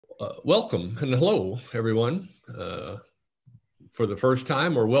Welcome and hello, everyone. For the first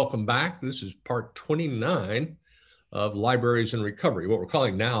time, or welcome back. This is part 29 of Libraries in Recovery, what we're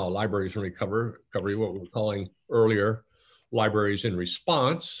calling now Libraries in Recovery, what we were calling earlier Libraries in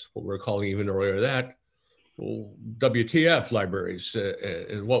Response, what we were calling even earlier that, well, WTF libraries,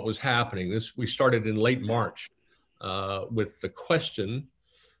 and what was happening. We started in late March with the question,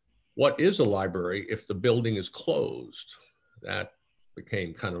 what is a library if the building is closed? That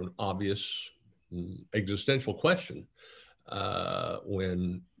became kind of an obvious existential question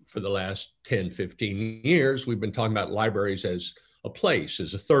when for the last 10, 15 years, we've been talking about libraries as a place,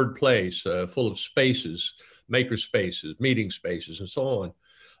 as a third place, full of spaces, maker spaces, meeting spaces, and so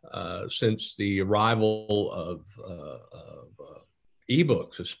on. Since the arrival of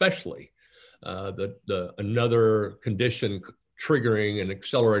ebooks, especially, another condition triggering and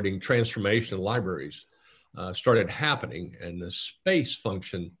accelerating transformation of libraries started happening, and the space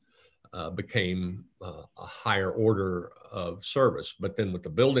function became a higher order of service. But then with the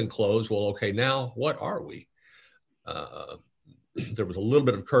building closed, well, okay, now what are we? There was a little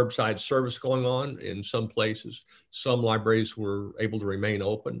bit of curbside service going on in some places. Some libraries were able to remain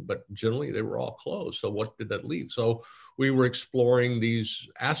open, but generally they were all closed. So what did that leave? So we were exploring these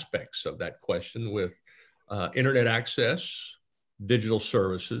aspects of that question with internet access, digital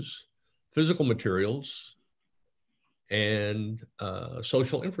services, physical materials, and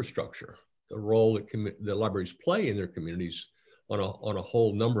social infrastructure, the role that the libraries play in their communities on a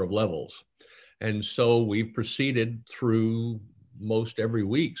whole number of levels. And so we've proceeded through most every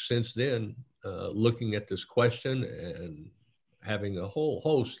week since then, looking at this question and having a whole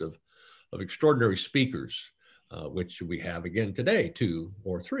host of extraordinary speakers, which we have again today, 2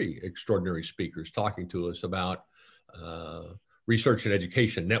 or 3 extraordinary speakers talking to us about research and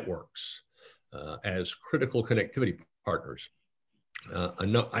education networks as critical connectivity partners.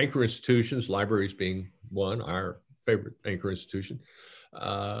 Anchor institutions, libraries being one, our favorite anchor institution,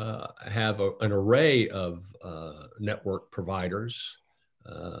 have an array of network providers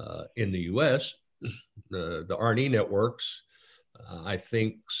in the US. The RE networks, I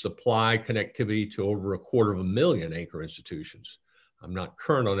think, supply connectivity to over 250,000 anchor institutions. I'm not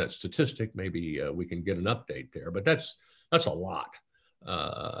current on that statistic. Maybe we can get an update there, but that's a lot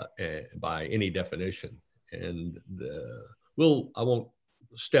by any definition. And I won't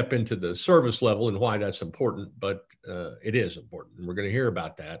step into the service level and why that's important, but it is important. And we're going to hear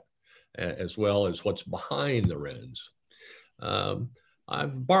about that as well as what's behind the RENs.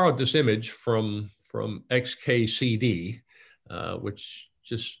 I've borrowed this image from XKCD, which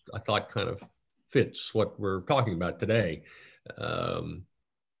just I thought kind of fits what we're talking about today.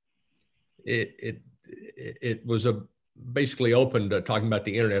 It was basically open to talking about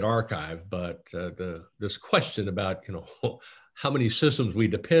the Internet Archive, but this question about, how many systems we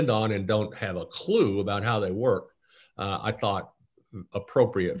depend on and don't have a clue about how they work, I thought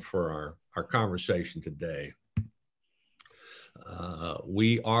appropriate for our conversation today.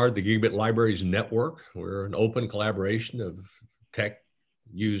 We are the Gigabit Libraries Network. We're an open collaboration of tech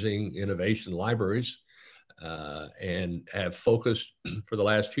using innovation libraries and have focused for the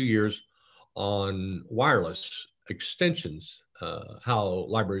last few years on wireless extensions, how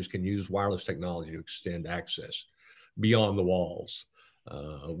libraries can use wireless technology to extend access beyond the walls.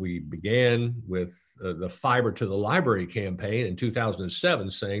 We began with the Fiber to the Library campaign in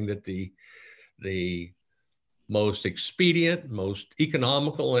 2007, saying that the most expedient, most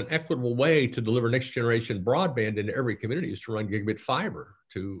economical, and equitable way to deliver next generation broadband into every community is to run gigabit fiber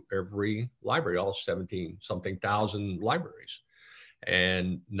to every library, all 17-something thousand libraries.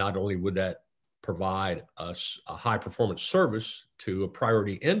 And not only would that provide us a high performance service to a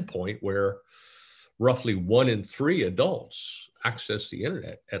priority endpoint where roughly 1 in 3 adults access the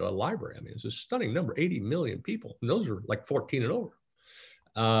internet at a library. I mean, it's a stunning number, 80 million people. And those are like 14 and over.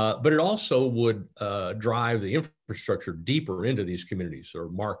 But it also would drive the infrastructure deeper into these communities or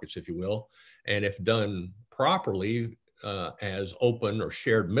markets, if you will. And if done properly, as open or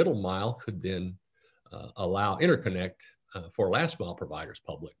shared middle mile could then allow interconnect for last mile providers,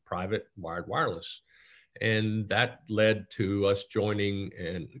 public, private, wired, wireless. And that led to us joining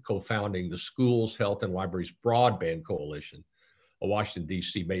and co-founding the Schools, Health, and Libraries Broadband Coalition, a Washington,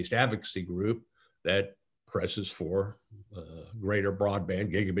 D.C. based advocacy group that presses for greater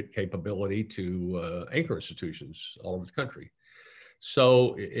broadband gigabit capability to anchor institutions all over the country.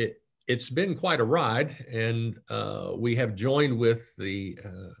 So it's been quite a ride, and we have joined with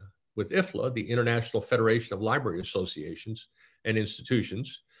IFLA, the International Federation of Library Associations and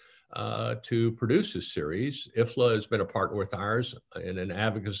Institutions, to produce this series. IFLA has been a partner with ours in an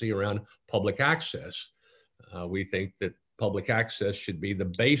advocacy around public access. We think that public access should be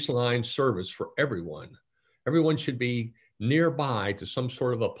the baseline service for everyone. Everyone should be nearby to some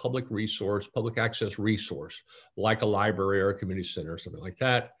sort of a public resource, public access resource, like a library or a community center or something like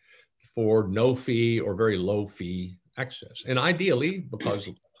that, for no fee or very low fee access. And ideally, because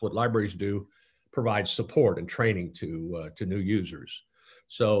what libraries do, provide support and training to new users.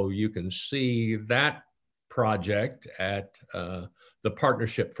 So you can see that project at the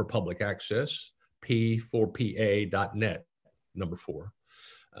Partnership for Public Access, p4pa.net, number 4,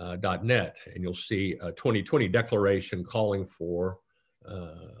 .net, and you'll see a 2020 declaration calling for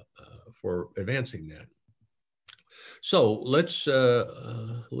advancing that. So let's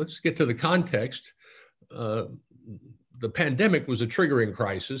get to the context. The pandemic was a triggering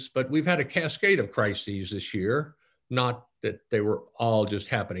crisis, but we've had a cascade of crises this year. Not that they were all just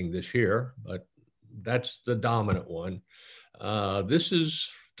happening this year, but that's the dominant one. This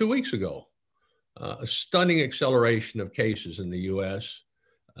is 2 weeks ago. A stunning acceleration of cases in the US,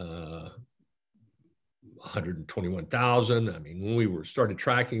 121,000. I mean, when we started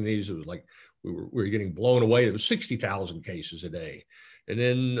tracking these, it was like we were getting blown away. It was 60,000 cases a day. And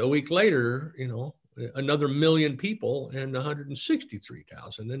then a week later, you know, another million people and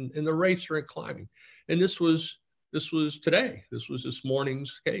 163,000, and the rates are climbing. And this was today. This was this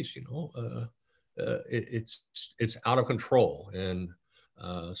morning's case. You know, it's out of control, and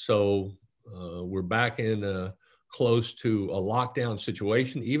so we're back in close to a lockdown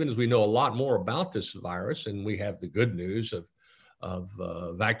situation. Even as we know a lot more about this virus, and we have the good news of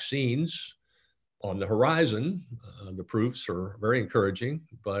vaccines on the horizon. The proofs are very encouraging,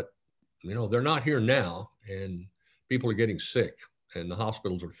 but you know, they're not here now, and people are getting sick and the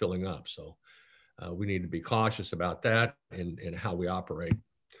hospitals are filling up. So we need to be cautious about that and how we operate.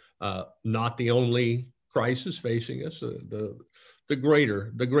 Not the only crisis facing us. The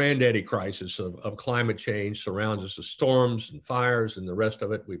granddaddy crisis of climate change surrounds us. The storms and fires and the rest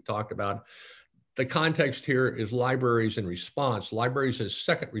of it we've talked about. The context here is libraries in response. Libraries as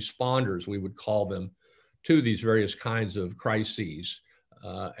second responders, we would call them, to these various kinds of crises.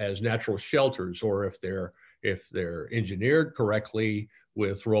 As natural shelters, or if they're engineered correctly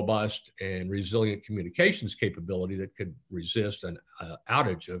with robust and resilient communications capability that could resist an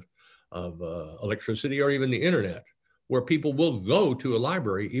outage of electricity or even the internet, where people will go to a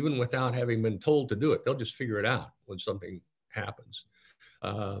library even without having been told to do it. They'll just figure it out when something happens.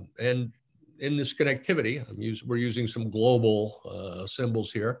 And in this connectivity, we're using some global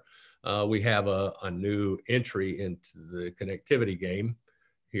symbols here. We have a new entry into the connectivity game.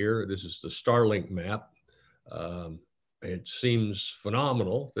 Here, this is the Starlink map. It seems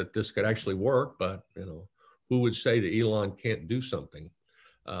phenomenal that this could actually work, but you know, who would say that Elon can't do something?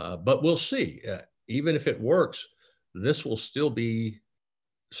 But we'll see. Even if it works, this will still be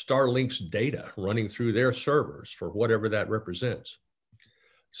Starlink's data running through their servers for whatever that represents.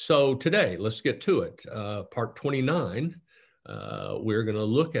 So today, let's get to it. Part 29. We're going to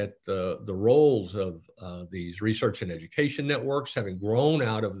look at the roles of these research and education networks, having grown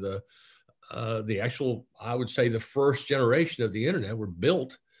out of the actual, I would say, the first generation of the internet were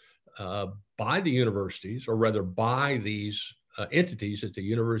built by the universities, or rather by these entities that the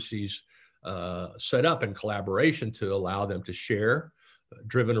universities set up in collaboration to allow them to share,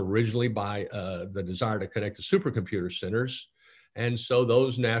 driven originally by the desire to connect to supercomputer centers. And so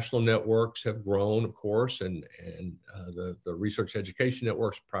those national networks have grown, of course, and the research education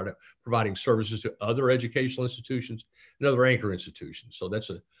networks providing services to other educational institutions and other anchor institutions. So that's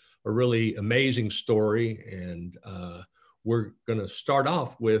a really amazing story. And we're going to start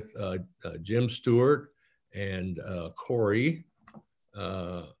off with Jim Stewart and Cory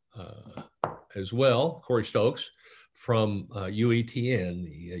as well, Cory Stokes from UETN,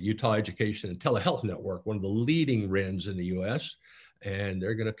 the Utah Education and Telehealth Network, one of the leading RENs in the US. And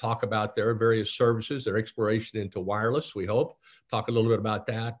they're going to talk about their various services, their exploration into wireless, we hope, talk a little bit about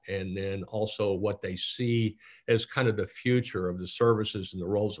that, and then also what they see as kind of the future of the services and the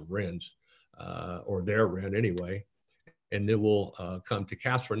roles of RENs, or their REN anyway. And then we'll come to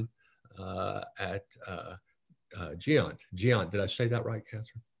Cathrin at GÉANT. GÉANT, did I say that right,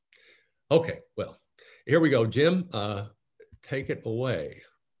 Cathrin? Okay, well, here we go. Jim, take it away.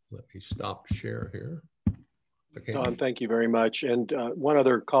 Let me stop share here. Okay. Thank you very much. And one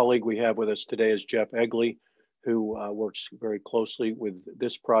other colleague we have with us today is Jeff Egley, who works very closely with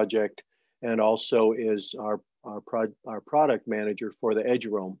this project and also is our product manager for the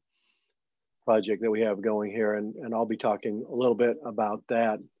EduRoam project that we have going here. And I'll be talking a little bit about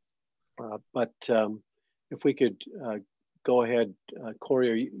that. But if we could go ahead,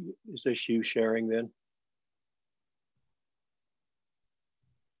 Cory, is this you sharing then?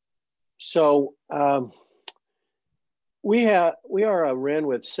 So We are a REN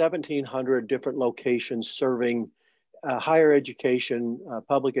with 1,700 different locations serving higher education,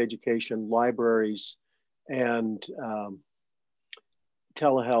 public education, libraries, and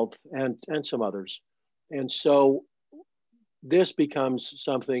telehealth, and some others. And so this becomes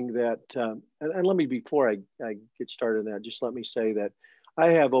something that, and let me, before I get started on that, just let me say that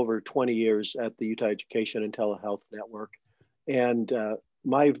I have over 20 years at the Utah Education and Telehealth Network. And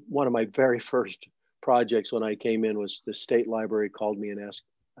one of my very first projects when I came in was the state library called me and asked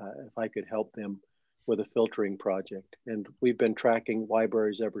if I could help them with a filtering project. And we've been tracking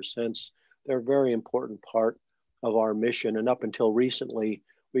libraries ever since. They're a very important part of our mission. And up until recently,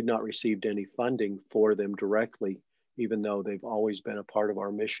 we'd not received any funding for them directly, even though they've always been a part of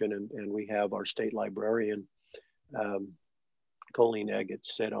our mission. And we have our state librarian, Colleen Eggett,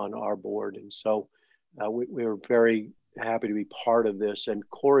 sit on our board. And so we're very happy to be part of this. And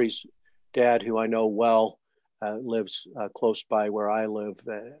Cory's dad, who I know well, lives close by where I live,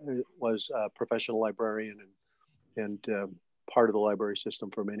 was a professional librarian and part of the library system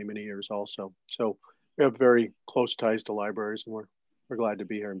for many, many years also. So we have very close ties to libraries, and we're glad to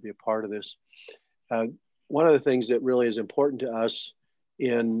be here and be a part of this. One of the things that really is important to us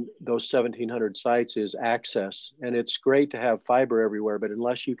in those 1,700 sites is access. And it's great to have fiber everywhere, but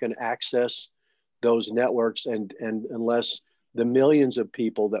unless you can access those networks and unless the millions of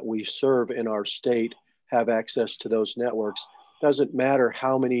people that we serve in our state have access to those networks, doesn't matter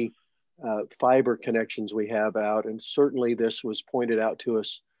how many fiber connections we have out. And certainly this was pointed out to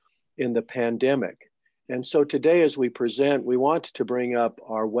us in the pandemic. And so today, as we present, we want to bring up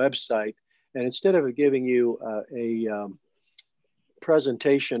our website. And instead of giving you a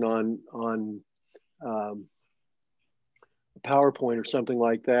presentation on PowerPoint or something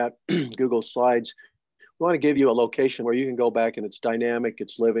like that, Google Slides, we want to give you a location where you can go back and it's dynamic,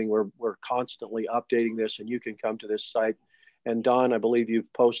 it's living. We're constantly updating this, and you can come to this site. And Don, I believe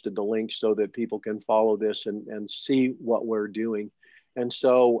you've posted the link so that people can follow this and see what we're doing. And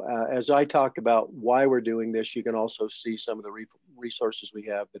so as I talk about why we're doing this, you can also see some of the resources we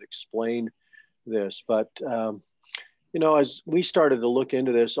have that explain this. But you know, as we started to look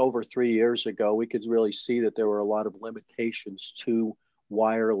into this over 3 years ago, we could really see that there were a lot of limitations to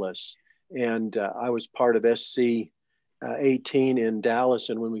wireless. And I was part of SC 18 in Dallas.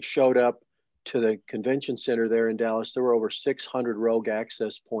 And when we showed up to the convention center there in Dallas, there were over 600 rogue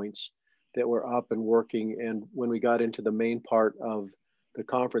access points that were up and working. And when we got into the main part of the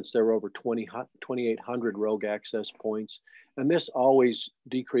conference, there were over 2,800 rogue access points. And this always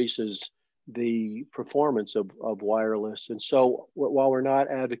decreases the performance of wireless. And so while we're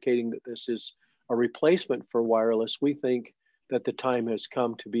not advocating that this is a replacement for wireless, we think that the time has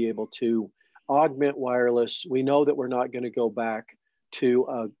come to be able to augment wireless. We know that we're not going to go back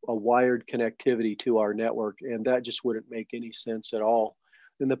to a wired connectivity to our network, and that just wouldn't make any sense at all.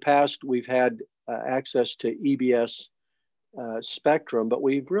 In the past, we've had access to EBS spectrum, but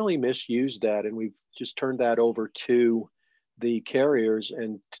we've really misused that, and we've just turned that over to the carriers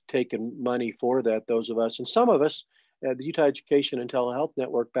and taken money for that, those of us. And some of us at the Utah Education and Telehealth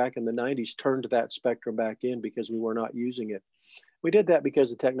Network back in the 90s turned that spectrum back in because we were not using it. We did that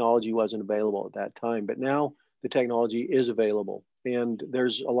because the technology wasn't available at that time, but now the technology is available. And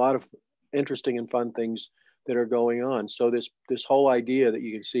there's a lot of interesting and fun things that are going on. So this whole idea that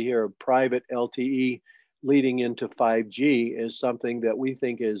you can see here of private LTE leading into 5G is something that we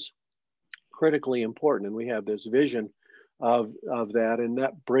think is critically important. And we have this vision of that. And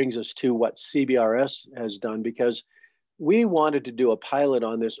that brings us to what CBRS has done, because we wanted to do a pilot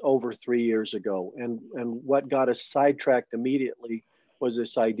on this over 3 years ago. And what got us sidetracked immediately was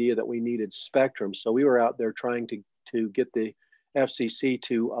this idea that we needed spectrum. So we were out there trying to get the FCC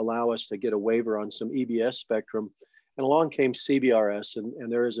to allow us to get a waiver on some EBS spectrum. And along came CBRS,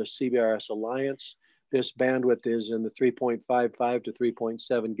 and there is a CBRS Alliance. This bandwidth is in the 3.55 to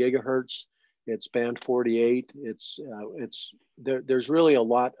 3.7 gigahertz. It's band 48. There's really a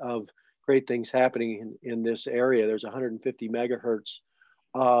lot of great things happening in this area. There's 150 megahertz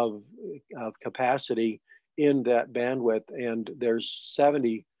of capacity in that bandwidth, and there's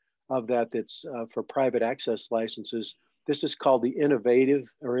 70 of that that's for private access licenses. This is called the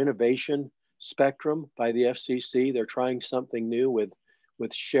innovation spectrum by the FCC. They're trying something new with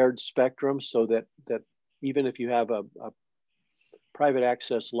shared spectrum, so that even if you have a private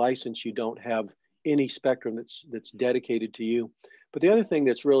access license, you don't have any spectrum that's dedicated to you. But the other thing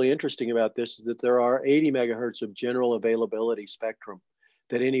that's really interesting about this is that there are 80 megahertz of general availability spectrum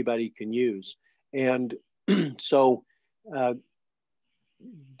that anybody can use. And so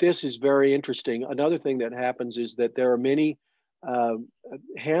this is very interesting. Another thing that happens is that there are many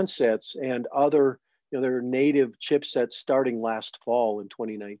handsets and other there are native chipsets starting last fall in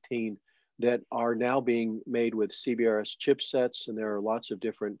 2019 that are now being made with CBRS chipsets, and there are lots of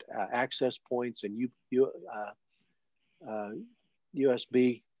different access points and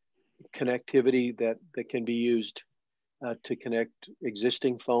USB connectivity that can be used to connect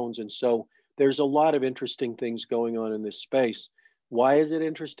existing phones. And so there's a lot of interesting things going on in this space. Why is it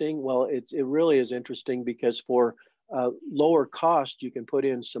interesting? Well, it really is interesting because for lower cost, you can put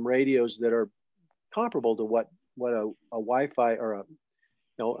in some radios that are comparable to what a Wi-Fi or a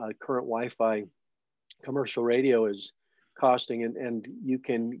current Wi-Fi commercial radio is costing, and you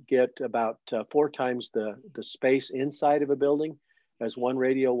can get about 4 times the space inside of a building as one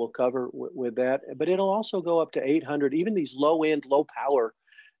radio will cover with that. But it'll also go up to 800. Even these low-end, low-power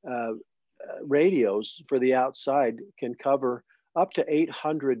radios for the outside can cover up to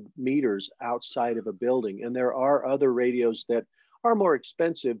 800 meters outside of a building. And there are other radios that are more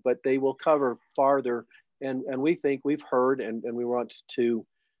expensive, but they will cover farther. And we think, we've heard, and we want to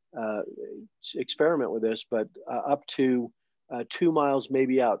experiment with this, but up to 2 miles,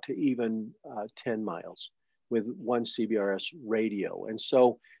 maybe out to even 10 miles with one CBRS radio. And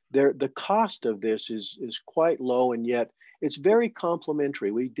so the cost of this is quite low, and yet it's very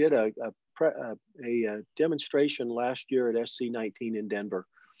complementary. We did a demonstration last year at SC19 in Denver,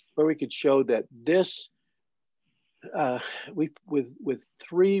 where we could show that this, with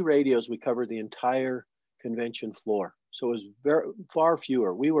 3 radios, we covered the entire convention floor. So it was very far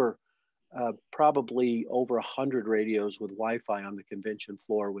fewer. We were probably over 100 radios with Wi-Fi on the convention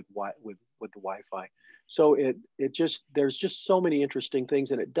floor with the Wi-Fi. So there's just so many interesting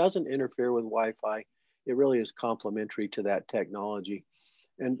things, and it doesn't interfere with Wi-Fi. It really is complementary to that technology.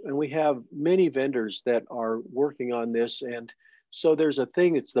 And we have many vendors that are working on this. And so there's a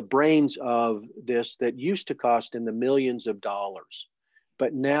thing, it's the brains of this that used to cost in the millions of dollars.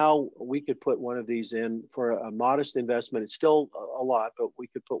 But now we could put one of these in for a modest investment. It's still a lot, but we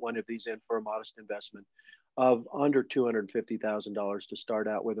could put one of these in for a modest investment of under $250,000 to start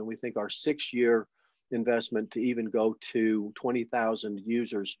out with. And we think our 6-year investment to even go to 20,000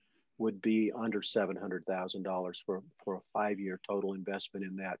 users would be under $700,000 for a 5-year total investment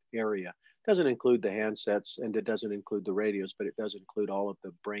in that area. It doesn't include the handsets, and it doesn't include the radios, but it does include all of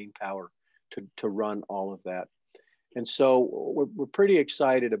the brain power to run all of that. And so we're pretty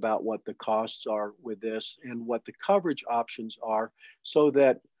excited about what the costs are with this and what the coverage options are, so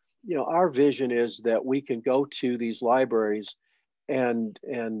that, our vision is that we can go to these libraries and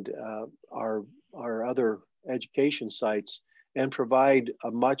our other education sites and provide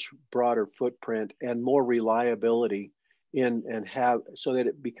a much broader footprint and more reliability so that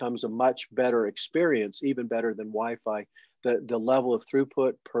it becomes a much better experience, even better than Wi-Fi. The level of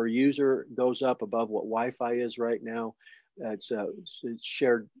throughput per user goes up above what Wi-Fi is right now. It's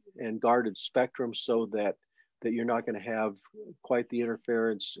shared and guarded spectrum, so that you're not going to have quite the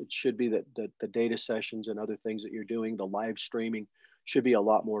interference. It should be that the data sessions and other things that you're doing, the live streaming, should be a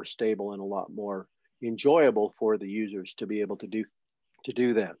lot more stable and a lot more enjoyable for the users to be able to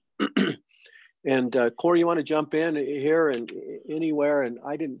do that. And Cory, you want to jump in here and anywhere? And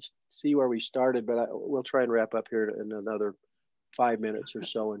I didn't see where we started, but we'll try and wrap up here in another 5 minutes or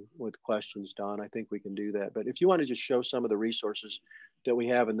so, and with questions, Don, I think we can do that. But if you want to just show some of the resources that we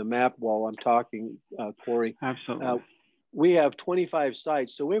have in the map while I'm talking, Cory. Absolutely. We have 25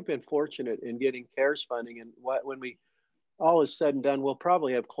 sites, so we've been fortunate in getting CARES funding, and when all is said and done, we'll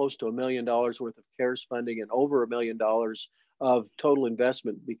probably have close to $1 million worth of CARES funding and over $1 million of total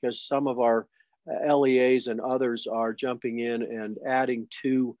investment, because some of our LEAs and others are jumping in and adding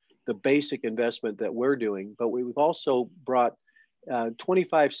to the basic investment that we're doing. But we've also brought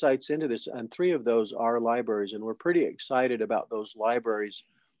 25 sites into this, and 3 of those are libraries, and we're pretty excited about those libraries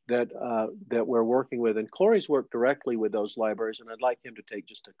that we're working with. And Cory's worked directly with those libraries, and I'd like him to take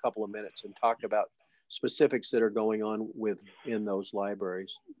just a couple of minutes and talk about specifics that are going on in those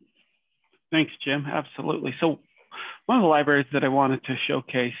libraries. Thanks, Jim. Absolutely. So one of the libraries that I wanted to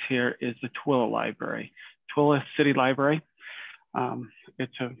showcase here is the Tooele Library, Tooele City Library.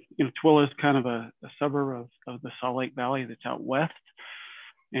 Tooele is kind of a suburb of the Salt Lake Valley that's out west.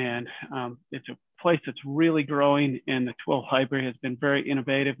 And it's a place that's really growing, and the Tooele Library has been very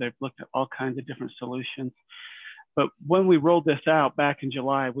innovative. They've looked at all kinds of different solutions. But when we rolled this out back in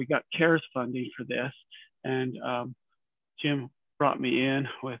July, we got CARES funding for this. And Jim brought me in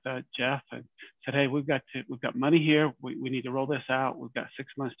with Jeff and said, hey, we've got money here. We need to roll this out. We've got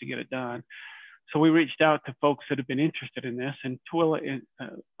 6 months to get it done. So we reached out to folks that have been interested in this, and Tooele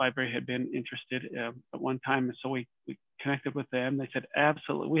Library had been interested at one time. And so we connected with them. They said,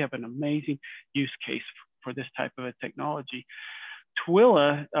 absolutely, we have an amazing use case for this type of a technology.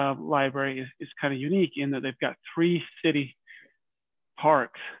 Tooele library is kind of unique in that they've got 3 city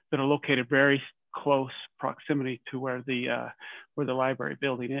parks that are located very close proximity to where the library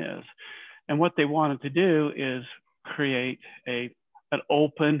building is. And what they wanted to do is create an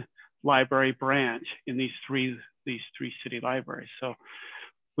open library branch in these three city libraries. So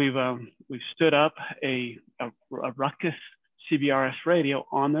we've stood up a Ruckus CBRS radio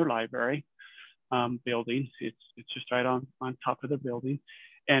on their library building. It's just right on top of the building,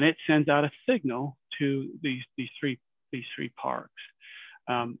 and it sends out a signal to these three parks.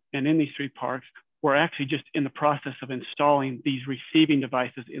 And in these 3 parks, we're actually just in the process of installing these receiving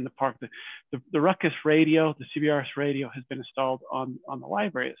devices in the park. The Ruckus radio, the CBRS radio, has been installed on the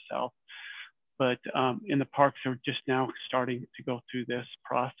library itself, but in the parks are just now starting to go through this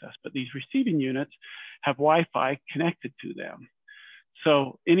process. But these receiving units have Wi-Fi connected to them.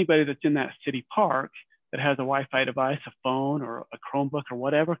 So anybody that's in that city park that has a Wi-Fi device, a phone or a Chromebook or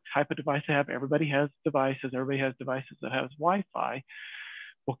whatever type of device they have, everybody has devices that has Wi-Fi,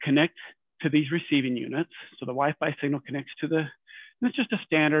 will connect to these receiving units. So the Wi-Fi signal connects to and it's just a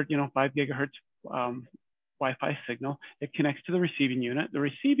standard, 5 gigahertz Wi-Fi signal. It connects to the receiving unit. The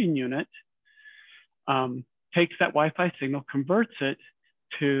receiving unit takes that Wi-Fi signal, converts it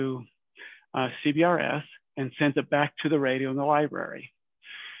to CBRS, and sends it back to the radio in the library.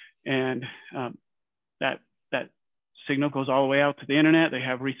 And that signal goes all the way out to the internet. They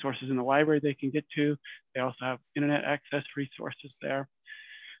have resources in the library they can get to. They also have internet access resources there,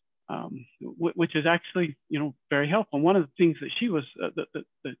 which is actually, very helpful. One of the things that she was,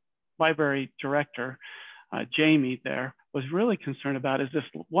 the library director, Jamie there, was really concerned about is this: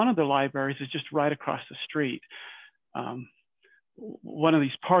 one of the libraries is just right across the street. One of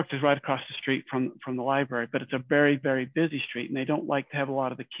these parks is right across the street from the library, but it's a very, very busy street, and they don't like to have a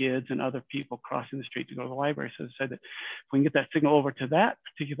lot of the kids and other people crossing the street to go to the library. So they said that if we can get that signal over to that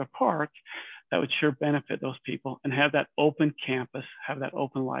particular park, that would sure benefit those people, and have that open campus, have that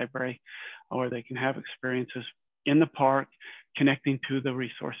open library where they can have experiences in the park connecting to the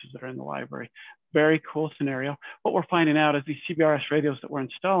resources that are in the library. Very cool scenario. What we're finding out is these CBRS radios that we're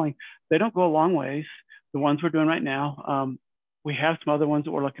installing, they don't go a long ways. The ones we're doing right now, we have some other ones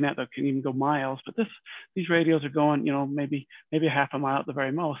that we're looking at that can even go miles, but these radios are going, maybe a half a mile at the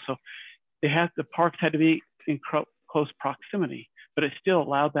very most. So the parks had to be in close proximity, but it still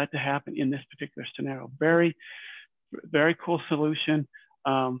allowed that to happen in this particular scenario. Very, very cool solution.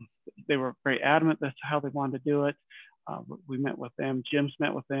 They were very adamant that's how they wanted to do it. We met with them, Jim's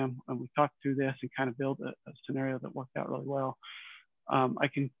met with them, and we talked through this and kind of built a scenario that worked out really well. I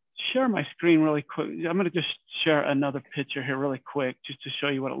can share my screen really quick. I'm going to just share another picture here really quick just to show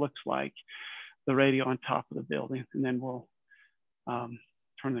you what it looks like, the radio on top of the building, and then we'll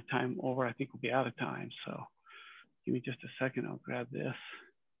turn the time over. I think we'll be out of time, so give me just a second. I'll grab this.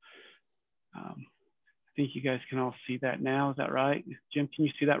 I think you guys can all see that now. Is that right? Jim, can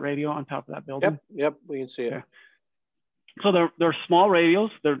you see that radio on top of that building? Yep, we can see it. Okay. So they're small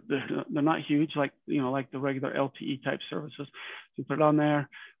radios. They're not huge like like the regular LTE type services. You put it on there,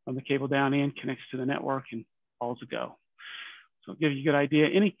 run the cable down in, connects to the network, and all's a go. So it'll give you a good idea.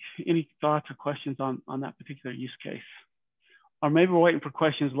 Any thoughts or questions on that particular use case? Or maybe we're waiting for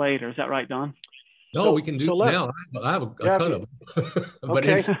questions later. Is that right, Don? No, we can do now. I have a ton of them. But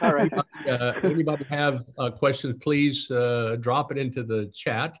okay, all right. Anybody have questions, please drop it into the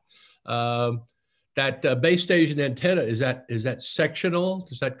chat. That base station antenna, is that sectional?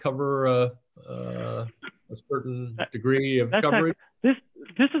 Does that cover a certain degree of coverage? This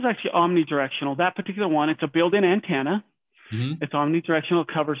is actually omnidirectional. That particular one, it's a built-in antenna. Mm-hmm. It's omnidirectional.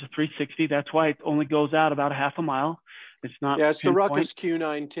 It covers a 360. That's why it only goes out about a half a mile. It's not. Yeah, it's the Ruckus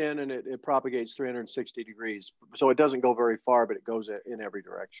Q910, and it propagates 360 degrees. So it doesn't go very far, but it goes in every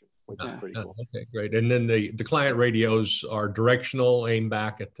direction, which is pretty cool. Okay, great. And then the client radios are directional, aimed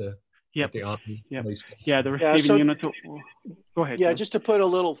back at the. Yep. Yeah, the receiving units. Go ahead. Yeah, Jim. just to put a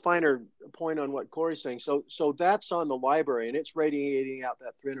little finer point on what Cory's saying. So that's on the library, and it's radiating out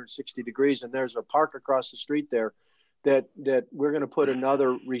that 360 degrees. And there's a park across the street there that we're going to put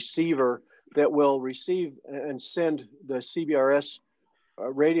another receiver that will receive and send the CBRS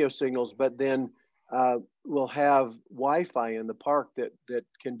radio signals, but then we'll have Wi-Fi in the park that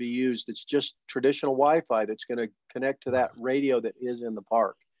can be used. It's just traditional Wi-Fi that's going to connect to that radio that is in the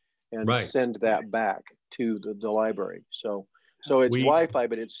park. And send that back to the library. So it's Wi-Fi,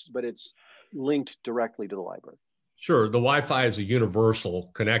 but it's linked directly to the library. Sure, the Wi-Fi is a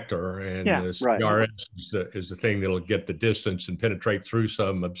universal connector, and the CBRS is the thing that'll get the distance and penetrate through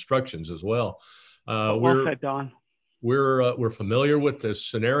some obstructions as well. Well said, Don. we're familiar with this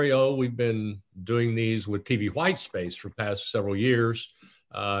scenario. We've been doing these with TV white space for past several years.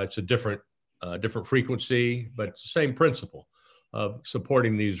 It's a different frequency, but it's the same principle of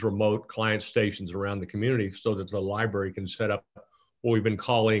supporting these remote client stations around the community so that the library can set up what we've been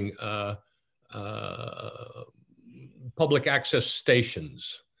calling public access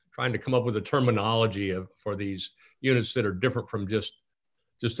stations, trying to come up with a terminology for these units that are different from just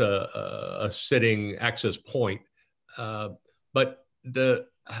a sitting access point. But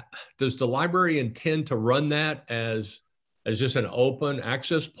does the library intend to run that as just an open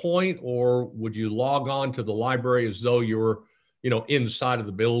access point, or would you log on to the library as though you're, inside of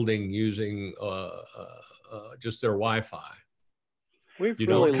the building using just their Wi-Fi? We've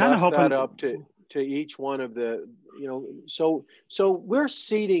really left that up to each one of the, so we're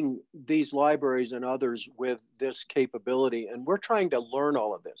seeding these libraries and others with this capability, and we're trying to learn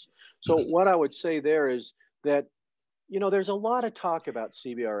all of this. So what I would say there is that, there's a lot of talk about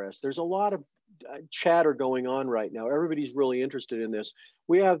CBRS. There's a lot of chatter going on right now. Everybody's really interested in this.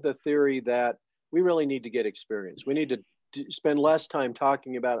 We have the theory that we really need to get experience. We need to spend less time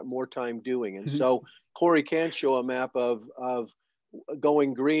talking about it, more time doing. And so Cory can show a map of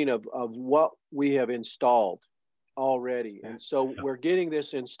going green of what we have installed already. And so we're getting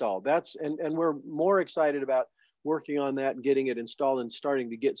this installed. And we're more excited about working on that and getting it installed and starting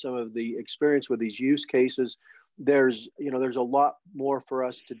to get some of the experience with these use cases. There's a lot more for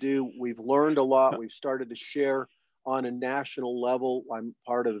us to do. We've learned a lot. We've started to share on a national level. I'm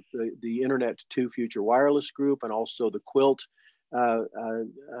part of the Internet to Future Wireless group, and also the Quilt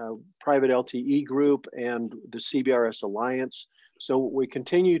private LTE group and the CBRS Alliance. So we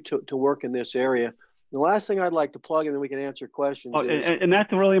continue to work in this area. The last thing I'd like to plug, and then we can answer questions. And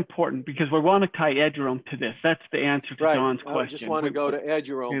that's really important, because we want to tie EduRoam to this. That's the answer to John's question. I just want to go to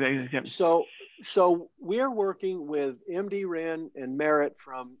EduRoam. So we are working with MD REN and Merit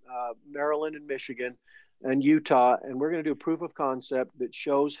from Maryland and Michigan and Utah, and we're going to do a proof of concept that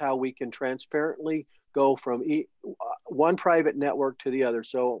shows how we can transparently go from one private network to the other.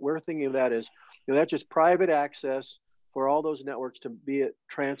 So we're thinking of that as, that's just private access for all those networks to be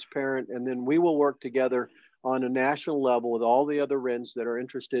transparent. And then we will work together on a national level with all the other RENs that are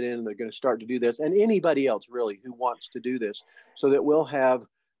interested in, and they're going to start to do this, and anybody else really who wants to do this, so that we'll have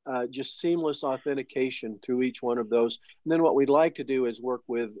just seamless authentication through each one of those. And then what we'd like to do is work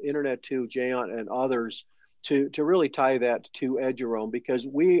with Internet 2, GÉANT, and others to really tie that to EduRoam, because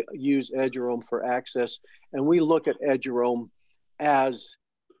we use EduRoam for access, and we look at EduRoam as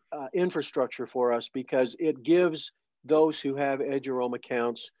infrastructure for us, because it gives those who have EduRoam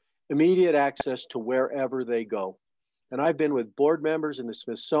accounts immediate access to wherever they go. And I've been with board members in the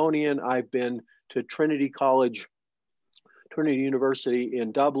Smithsonian. I've been to Trinity University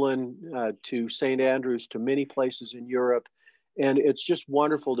in Dublin, to St. Andrews, to many places in Europe. And it's just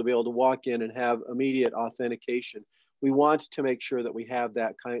wonderful to be able to walk in and have immediate authentication. We want to make sure that we have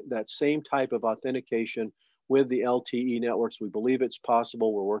that same type of authentication with the LTE networks. We believe it's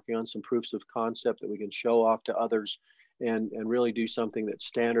possible. We're working on some proofs of concept that we can show off to others, and really do something that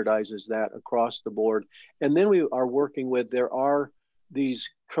standardizes that across the board. And then we are working with, there are these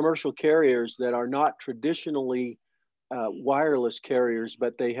commercial carriers that are not traditionally wireless carriers,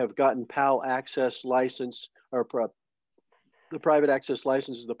 but they have gotten PAL access license, or the private access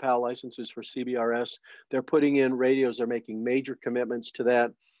licenses, the PAL licenses for CBRS. They're putting in radios. They're making major commitments to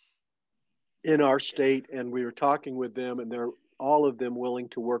that in our state. And we were talking with them, and they're all of them willing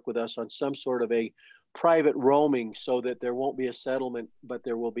to work with us on some sort of a private roaming, so that there won't be a settlement, but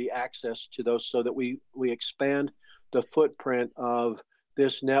there will be access to those, so that we expand the footprint of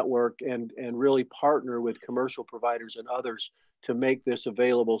this network and really partner with commercial providers and others to make this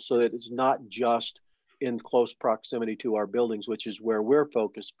available, so that it's not just in close proximity to our buildings, which is where we're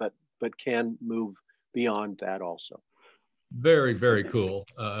focused, but can move beyond that also. Very, very cool.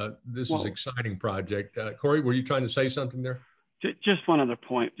 This is an exciting project. Cory, were you trying to say something there? Just one other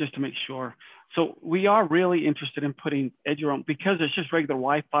point, just to make sure. So we are really interested in putting EduRoam, because it's just regular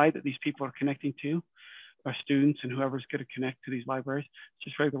Wi-Fi that these people are connecting to, our students and whoever's going to connect to these libraries. It's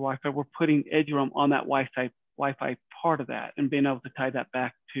just regular Wi-Fi. We're putting EduRoam on that Wi-Fi part of that, and being able to tie that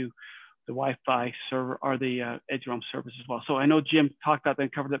back to the Wi-Fi server, or the EduRoam service as well. So I know Jim talked about that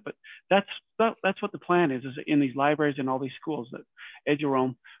and covered it, but that's what the plan is in these libraries and all these schools, that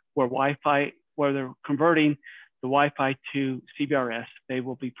EduRoam, where they're converting the Wi-Fi to CBRS, they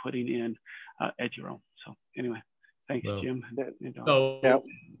will be putting in EduRoam. So anyway, thanks, Jim.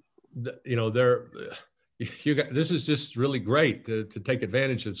 This is just really great to take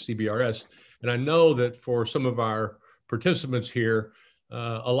advantage of CBRS. And I know that for some of our participants here,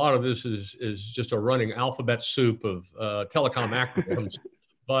 A lot of this is just a running alphabet soup of telecom acronyms.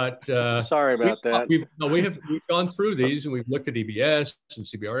 But sorry about that. We've gone through these and we've looked at EBS and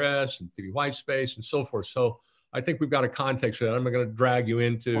CBRS and TV white space and so forth. So I think we've got a context for that. I'm not going to drag you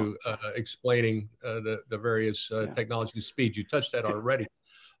into explaining the various technology speeds. You touched that already.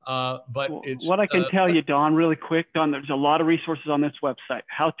 But it's what I can tell you, Don, really quick, Don, there's a lot of resources on this website.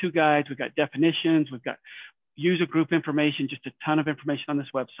 How-to guides, we've got definitions, we've got user group information, just a ton of information on this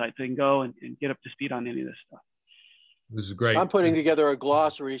website. So you can go and get up to speed on any of this stuff. This is great. I'm putting together a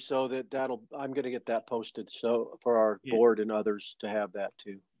glossary so I'm going to get that posted so for our board and others to have that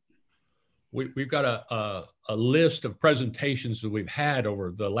too. We've got a list of presentations that we've had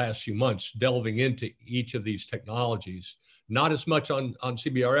over the last few months delving into each of these technologies. Not as much on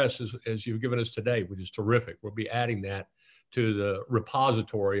CBRS as you've given us today, which is terrific. We'll be adding that to the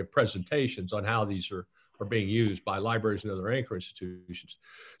repository of presentations on how these are being used by libraries and other anchor institutions.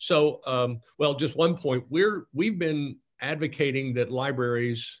 So, well, just one point, we've been advocating that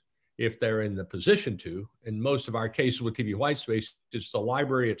libraries, if they're in the position to, in most of our cases with TV Whitespace, it's the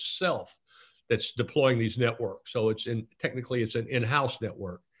library itself that's deploying these networks. So technically it's an in-house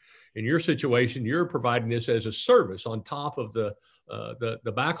network. In your situation, you're providing this as a service on top of the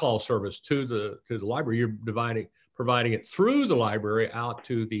backhaul service to the library. You're providing it through the library out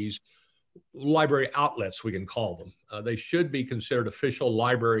to these library outlets, we can call them. They should be considered official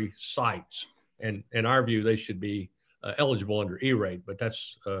library sites. And in our view, they should be eligible under E-rate, but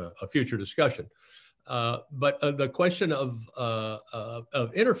that's a future discussion. But the question of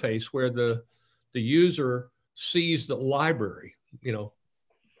interface where the user sees the library,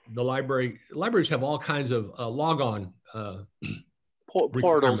 the libraries have all kinds of logon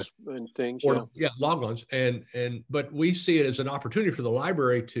portals and things. Logons, but we see it as an opportunity for the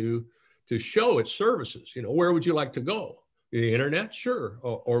library to show its services. Where would you like to go? The internet, sure.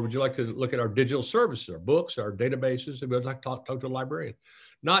 Or would you like to look at our digital services, our books, our databases? And we'd like to talk to a librarian,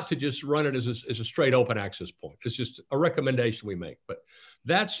 not to just run it as a straight open access point. It's just a recommendation we make. But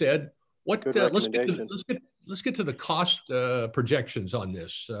that said, let's get to the cost projections on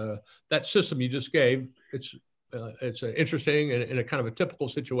this. That system you just gave, it's interesting and a kind of a typical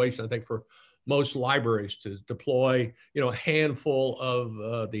situation, I think, for most libraries to deploy, a handful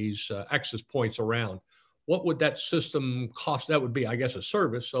of these access points around. What would that system cost? That would be, I guess, a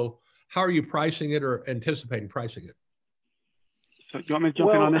service. So how are you pricing it or anticipating pricing it? So do you want me to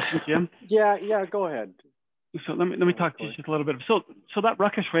jump in on this, Jim? Yeah, go ahead. So let me talk to you just a little bit. So that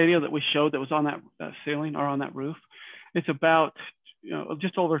ruckus radio that we showed that was on that ceiling or on that roof, it's about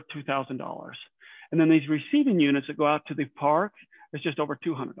just over $2,000. And then these receiving units that go out to the park, it's just over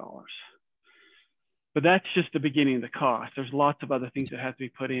 $200. But that's just the beginning of the cost. There's lots of other things that have to be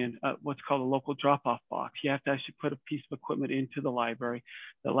put in. What's called a local drop-off box. You have to actually put a piece of equipment into the library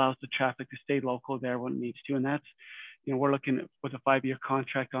that allows the traffic to stay local there when it needs to. And that's, we're looking at with a 5-year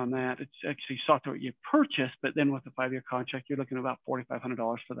contract on that. It's actually software you purchase, but then with a 5-year contract, you're looking at about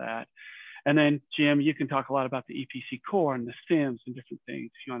 $4,500 for that. And then, Jim, you can talk a lot about the EPC core and the SIMs and different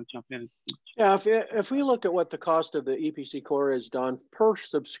things if you want to jump in. Yeah, if we look at what the cost of the EPC core is done per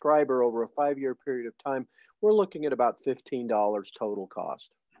subscriber over a 5-year period of time, we're looking at about $15 total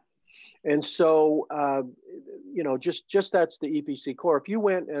cost. And so, just that's the EPC core. If you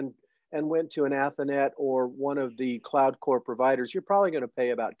went and went to an Athonet or one of the cloud core providers, you're probably going to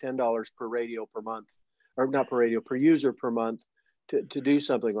pay about $10 per radio per month, or not per radio, per user per month to do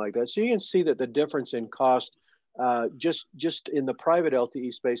something like that. So you can see that the difference in cost just in the private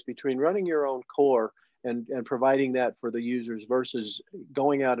LTE space between running your own core and providing that for the users versus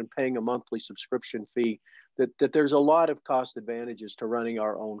going out and paying a monthly subscription fee, that there's a lot of cost advantages to running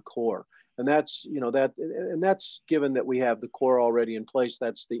our own core. And that's, that's given that we have the core already in place.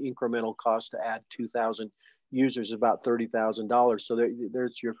 That's the incremental cost to add 2,000 users, about $30,000. So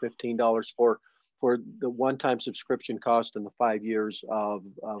there's your $15 for the one-time subscription cost and the 5 years of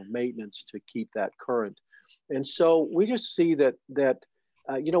maintenance to keep that current. And so we just see that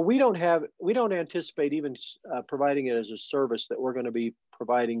we don't anticipate even providing it as a service that we're going to be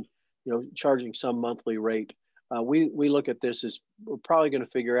providing, charging some monthly rate. We look at this as we're probably going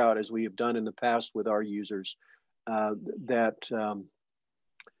to figure out, as we have done in the past with our users, that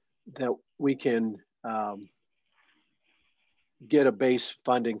we can get a base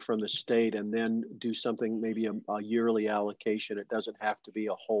funding from the state and then do something, maybe a yearly allocation. It doesn't have to be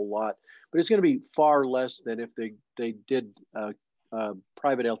a whole lot, but it's going to be far less than if they did a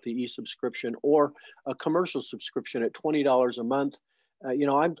private LTE subscription or a commercial subscription at $20 a month.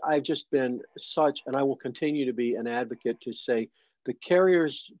 I've just been and I will continue to be an advocate to say the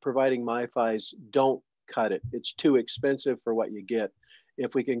carriers providing MiFis don't cut it. It's too expensive for what you get.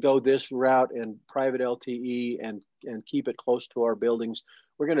 if we can go this route and private LTE and keep it close to our buildings,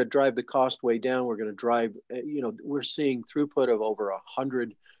 we're going to drive the cost way down. We're going to drive, we're seeing throughput of over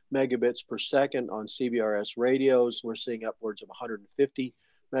 100 megabits per second on CBRS radios. We're seeing upwards of 150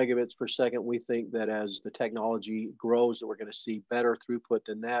 megabits per second. We think that as the technology grows, that we're going to see better throughput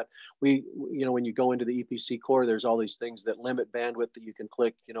than that. When you go into the EPC core, there's all these things that limit bandwidth that you can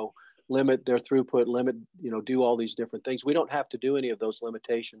click, limit their throughput, limit, do all these different things. We don't have to do any of those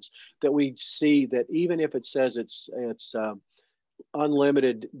limitations. That we see that even if it says it's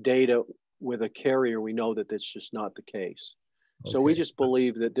unlimited data with a carrier, we know that that's just not the case. Okay. So we just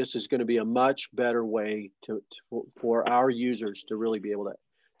believe that this is going to be a much better way for our users to really be able to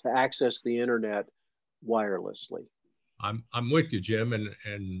access the internet wirelessly. I'm with you, Jim, and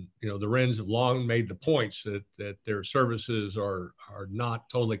the RENs have long made the points that their services are not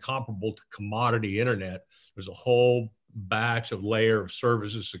totally comparable to commodity internet. There's a whole batch of layer of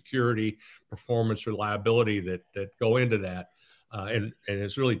services, security, performance, reliability that go into that, and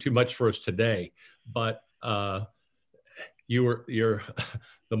it's really too much for us today. But the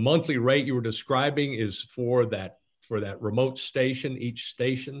monthly rate you were describing is for that remote station, each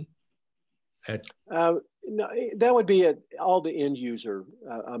station? No, that would be at all the end user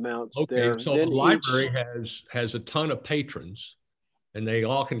amounts. Okay, there. So then the library has a ton of patrons, and they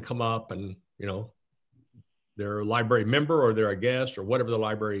all can come up and they're a library member or they're a guest or whatever the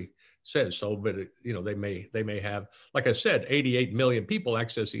library says. So, but they may have, like I said, 88 million people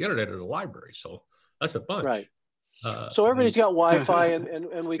access the internet at a library. So that's a bunch. Right. So everybody's got Wi-Fi,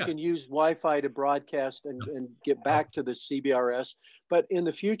 and we can use Wi-Fi to broadcast and get back to the CBRS. But in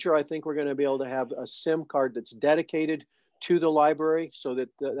the future, I think we're going to be able to have a SIM card that's dedicated to the library, so that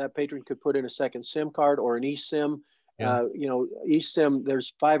that patron could put in a second SIM card or an eSIM. Yeah. eSIM.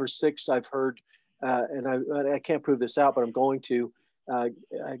 There's 5 or 6 I've heard, and I can't prove this out, but I'm going to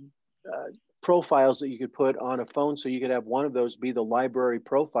profiles that you could put on a phone, so you could have one of those be the library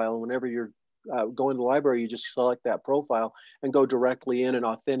profile, and whenever you're going to the library, you just select that profile and go directly in and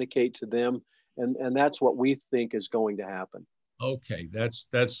authenticate to them, and that's what we think is going to happen. Okay, that's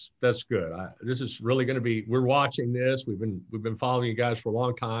good. This is really going to be. We're watching this. We've been following you guys for a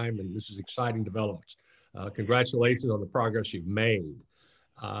long time, and this is exciting developments. Congratulations on the progress you've made.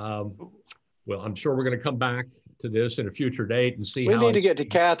 Well, I'm sure we're going to come back to this in a future date and see. We need to get to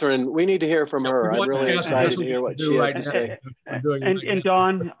Cathrin. We need to hear from her. I'm really excited to hear what she has to say. And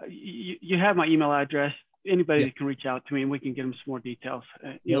Dawn, you have my email address. Anybody that can reach out to me, and we can get them some more details.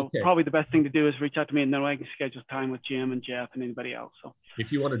 Probably the best thing to do is reach out to me, and then I can schedule time with Jim and Jeff and anybody else. So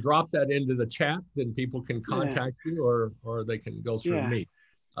if you want to drop that into the chat, then people can contact you, or they can go through me.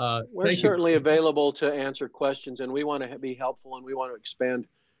 We're certainly available to answer questions, and we want to be helpful, and we want to expand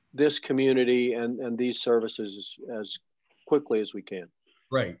this community and these services as quickly as we can.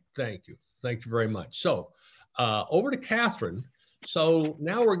 Great, thank you very much. So over to Cathrin. So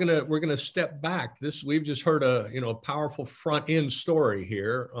now we're gonna step back. We've just heard a powerful front end story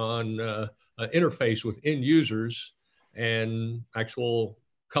here on an interface with end users and actual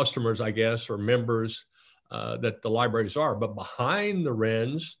customers, I guess, or members that the libraries are. But behind the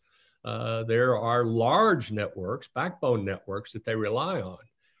RENs, there are large networks, backbone networks that they rely on.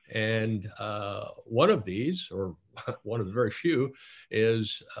 And one of these, or one of the very few,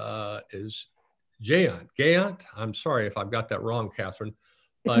 is GÉANT. GÉANT. I'm sorry if I've got that wrong, Cathrin.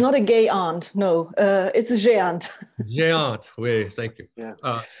 It's not a gay aunt. No, it's a GÉANT. GÉANT. Oui, thank you. Yeah.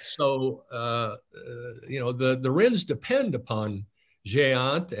 The RENs depend upon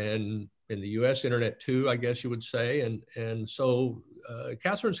GÉANT, and in the U.S. internet too, I guess you would say. And so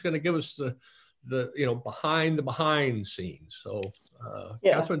Cathrin's going to give us the behind the scenes. So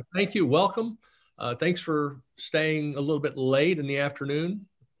Cathrin, thank you. Welcome. Thanks for staying a little bit late in the afternoon,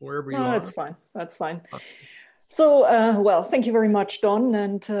 wherever you are. That's fine. So, well, thank you very much, Don,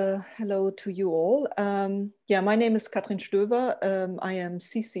 and hello to you all. My name is Cathrin Stöver. I am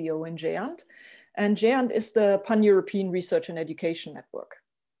CCO in GÉANT, and GÉANT is the Pan-European Research and Education Network.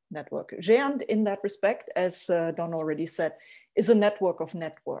 GÉANT, in that respect, as Don already said, is a network of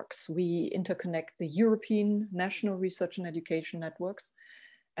networks. We interconnect the European national research and education networks,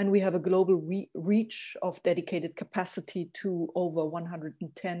 and we have a global reach of dedicated capacity to over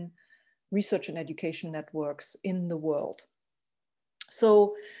 110 research and education networks in the world.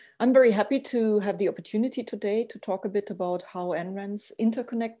 So I'm very happy to have the opportunity today to talk a bit about how NRENs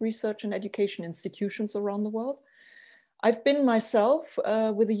interconnect research and education institutions around the world. I've been myself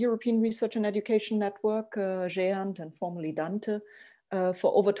with the European Research and Education Network, GÉANT and formerly Dante,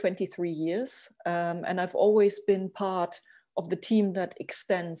 for over 23 years. And I've always been part of the team that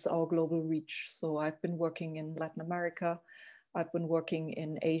extends our global reach. So I've been working in Latin America, I've been working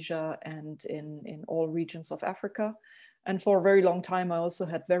in Asia and in all regions of Africa. And for a very long time, I also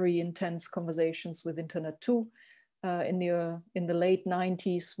had very intense conversations with Internet 2 in the late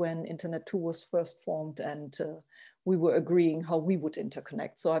 90s when Internet 2 was first formed, and we were agreeing how we would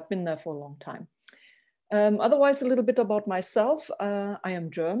interconnect. So I've been there for a long time. Otherwise, a little bit about myself. I am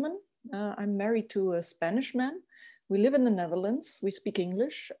German. I'm married to a Spanish man. We live in the Netherlands. We speak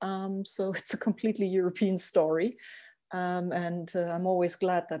English. So it's a completely European story. And I'm always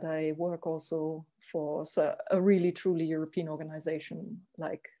glad that I work also for a really truly European organization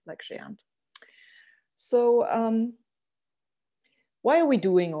like GÉANT. So why are we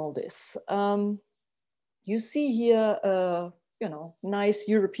doing all this? You see here, you know, nice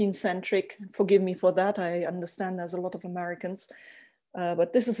European-centric, forgive me for that, I understand there's a lot of Americans,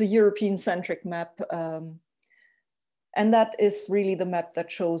 but this is a European-centric map. And that is really the map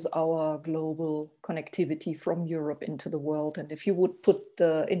that shows our global connectivity from Europe into the world. And if you would put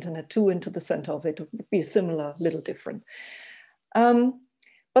the Internet 2 into the center of it, it would be similar, little different.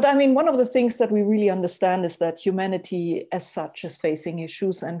 But I mean, one of the things that we really understand is that humanity as such is facing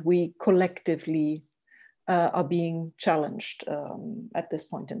issues, and we collectively are being challenged at this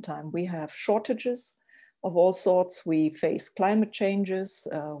point in time. We have shortages of all sorts. We face climate changes.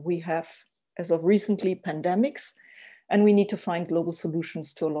 We have, as of recently, pandemics. And we need to find global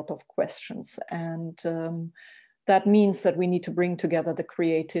solutions to a lot of questions. And that means that we need to bring together the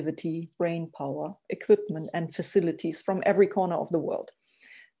creativity, brain power, equipment, and facilities from every corner of the world.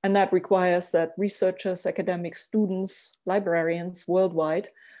 And that requires that researchers, academics, students, librarians worldwide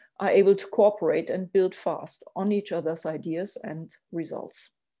are able to cooperate and build fast on each other's ideas and results.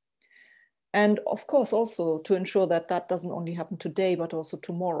 And of course, also to ensure that that doesn't only happen today, but also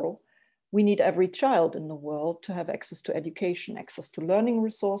tomorrow, we need every child in the world to have access to education, access to learning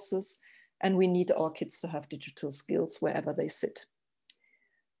resources, and we need our kids to have digital skills wherever they sit.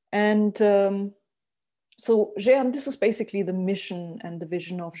 And so GÉANT, this is basically the mission and the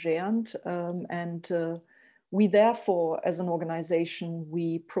vision of GÉANT. We therefore, as an organization,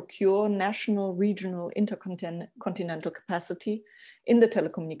 we procure national, regional, intercontinental capacity in the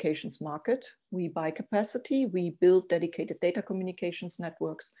telecommunications market. We buy capacity, we build dedicated data communications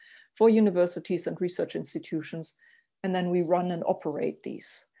networks for universities and research institutions, and then we run and operate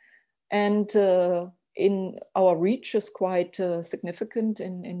these. And in our reach is quite significant.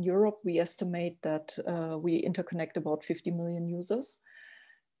 In Europe, we estimate that we interconnect about 50 million users.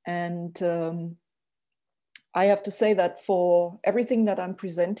 And I have to say that for everything that I'm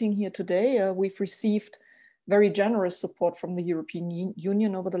presenting here today, we've received very generous support from the European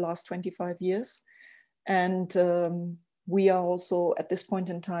Union over the last 25 years. And we are also at this point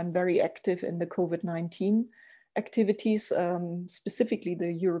in time very active in the COVID-19 activities, specifically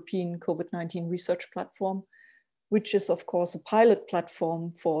the European COVID-19 research platform, which is of course a pilot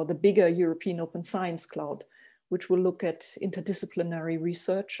platform for the bigger European Open Science Cloud, which will look at interdisciplinary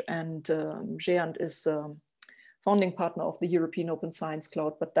research. And GÉANT is founding partner of the European Open Science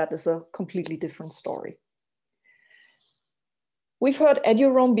Cloud, but that is a completely different story. We've heard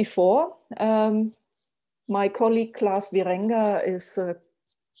EduRoam before. My colleague Klaas Wieringa is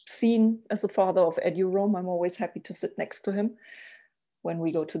seen as the father of EduRoam. I'm always happy to sit next to him when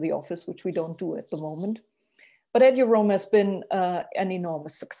we go to the office, which we don't do at the moment. But EduRoam has been an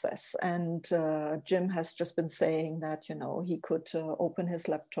enormous success. And Jim has just been saying that, you know, he could open his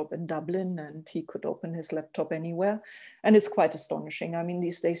laptop in Dublin and he could open his laptop anywhere. And it's quite astonishing. I mean,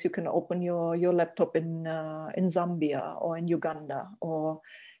 these days you can open your laptop in Zambia or in Uganda or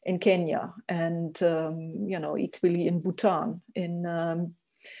in Kenya and, you know, equally in Bhutan, in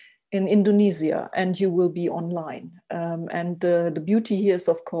Indonesia, and you will be online. And the beauty here is,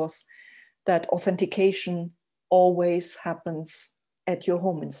 of course, that authentication always happens at your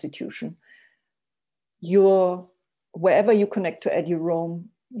home institution. Wherever you connect to EduRoam,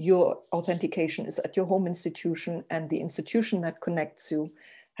 your authentication is at your home institution, and the institution that connects you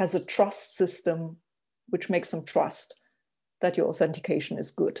has a trust system which makes them trust that your authentication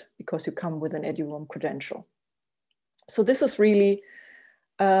is good because you come with an EduRoam credential. So this is really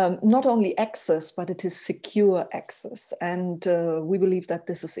not only access, but it is secure access. And we believe that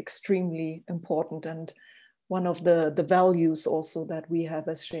this is extremely important and one of the values also that we have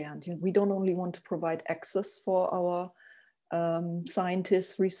as GÉANT. We don't only want to provide access for our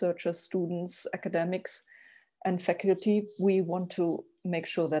scientists, researchers, students, academics, and faculty. We want to make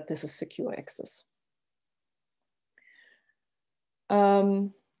sure that this is secure access.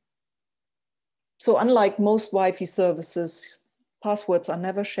 So unlike most Wi-Fi services, passwords are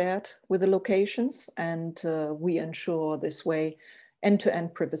never shared with the locations, and we ensure this way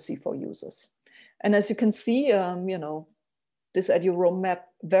end-to-end privacy for users. And as you can see, you know, this EduRoam map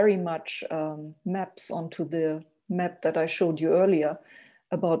very much maps onto the map that I showed you earlier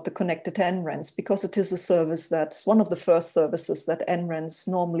about the connected NRENs, because it is a service that's one of the first services that NRENs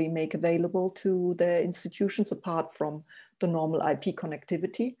normally make available to their institutions apart from the normal IP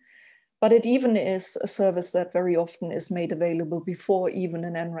connectivity. But it even is a service that very often is made available before even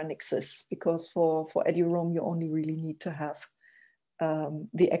an NREN exists, because for EduRoam, you only really need to have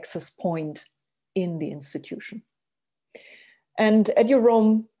the access point in the institution. And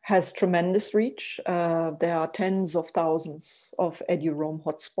EduRoam has tremendous reach. There are tens of thousands of EduRoam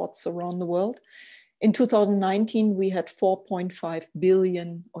hotspots around the world. In 2019, we had 4.5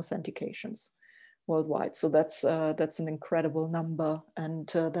 billion authentications worldwide. So that's an incredible number, and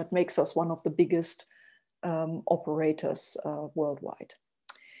that makes us one of the biggest operators worldwide.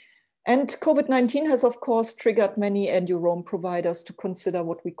 And COVID-19 has, of course, triggered many EduRoam providers to consider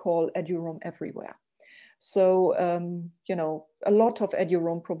what we call EduRoam everywhere. So, you know, a lot of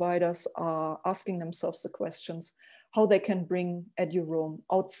EduRoam providers are asking themselves the questions how they can bring EduRoam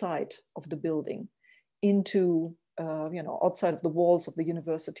outside of the building into, you know, outside of the walls of the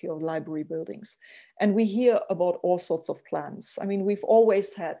university or library buildings. And we hear about all sorts of plans. I mean, we've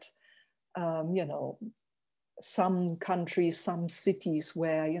always had, you know, some countries, some cities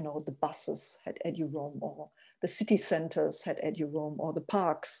where, you know, the buses had EduRoam, or the city centers had EduRoam, or the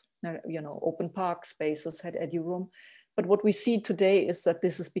parks, you know, open park spaces had EduRoam. But what we see today is that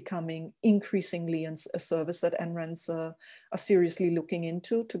this is becoming increasingly a service that NRENs are seriously looking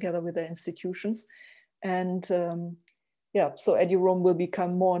into together with their institutions. And yeah, so EduRoam will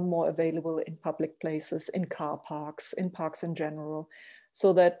become more and more available in public places, in car parks, in parks in general,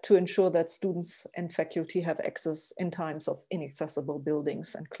 so that to ensure that students and faculty have access in times of inaccessible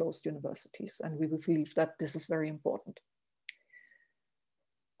buildings and closed universities. And we believe that this is very important.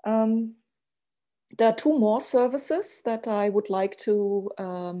 There are two more services that I would like to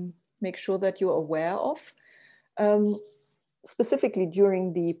make sure that you're aware of. Specifically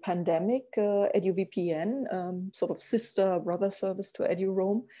during the pandemic, EduVPN, sort of sister brother service to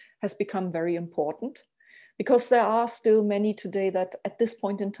EduRoam, has become very important, because there are still many today that at this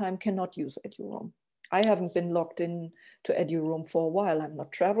point in time cannot use EduRoam. I haven't been logged in to EduRoam for a while. I'm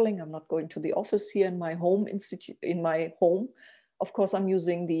not traveling, I'm not going to the office here in my home Of course, I'm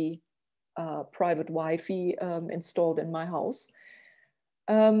using the private Wi-Fi installed in my house.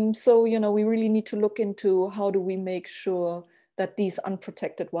 So, you know, we really need to look into how do we make sure that these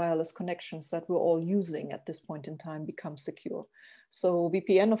unprotected wireless connections that we're all using at this point in time become secure. So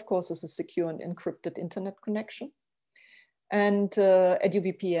VPN, of course, is a secure and encrypted internet connection. And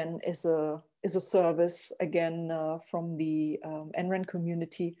EduVPN is a service, again, from the NREN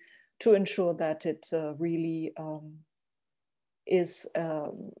community to ensure that it really is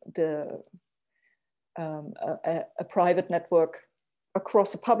a private network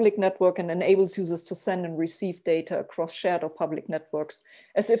across a public network, and enables users to send and receive data across shared or public networks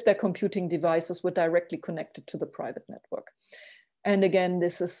as if their computing devices were directly connected to the private network. And again,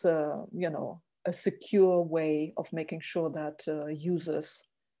 this is you know, a secure way of making sure that users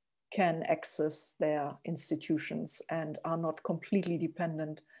can access their institutions and are not completely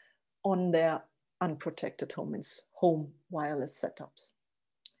dependent on their unprotected home wireless setups.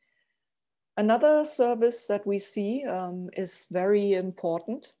 Another service that we see is very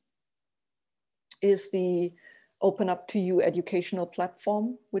important is the Open Up to You educational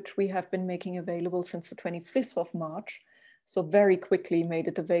platform, which we have been making available since the 25th of March. So very quickly made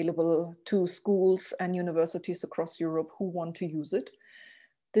it available to schools and universities across Europe who want to use it.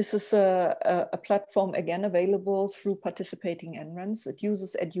 This is a platform, again, available through participating NRENs. It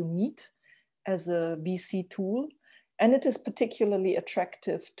uses EduMeet as a VC tool, and it is particularly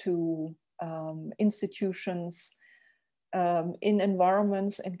attractive to institutions in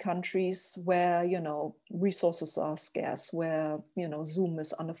environments in countries where, you know, resources are scarce, where, you know, Zoom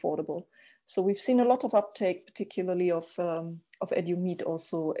is unaffordable. So we've seen a lot of uptake, particularly of EduMeet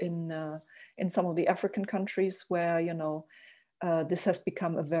also in some of the African countries where, you know, this has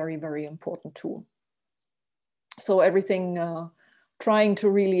become a very, very important tool. So everything trying to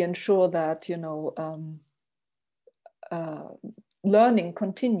really ensure that, you know, learning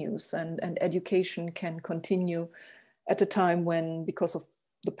continues and education can continue at a time when, because of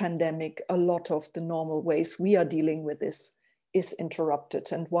the pandemic, a lot of the normal ways we are dealing with this is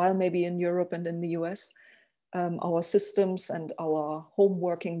interrupted. And while maybe in Europe and in the US, our systems and our home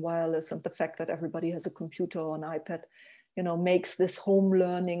working wireless and the fact that everybody has a computer or an iPad, you know, makes this home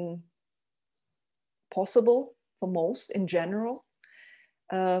learning possible for most in general.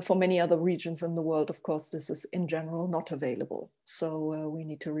 For many other regions in the world, of course, this is in general not available. So we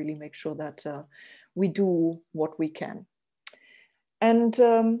need to really make sure that we do what we can. And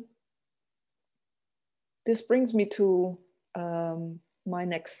this brings me to my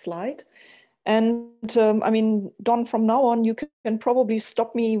next slide. And I mean, Don, from now on, you can probably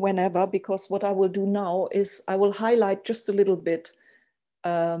stop me whenever, because what I will do now is I will highlight just a little bit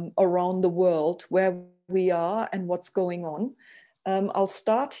around the world where we are and what's going on. I'll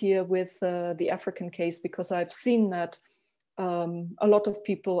start here with the African case, because I've seen that a lot of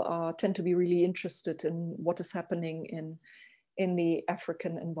people tend to be really interested in what is happening in the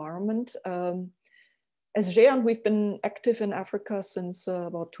African environment. As GÉANT, we've been active in Africa since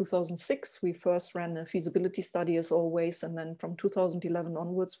about 2006. We first ran a feasibility study, as always, and then from 2011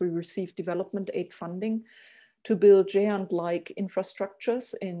 onwards, we received development aid funding to build GÉANT-like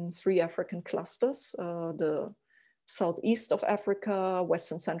infrastructures in 3 African clusters, the southeast of Africa,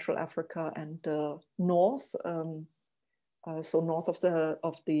 Western Central Africa, and north, so north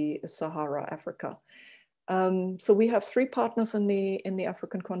of the Sahara, Africa. So we have 3 partners in the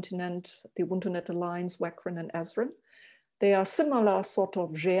African continent: the UbuntuNet Alliance, WACREN, and ASREN. They are similar sort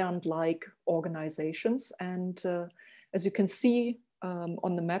of GÉANT-like organizations. And as you can see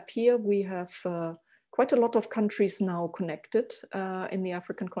on the map here, we have quite a lot of countries now connected in the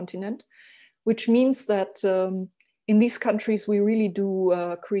African continent, which means that in these countries, we really do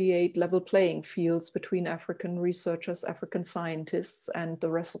create level playing fields between African researchers, African scientists, and the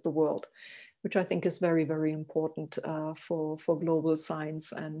rest of the world, which I think is very, very important for global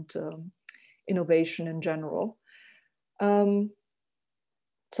science and innovation in general.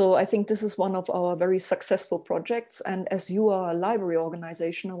 So I think this is one of our very successful projects. And as you are a library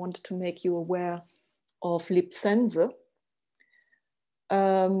organization, I wanted to make you aware of LibSense.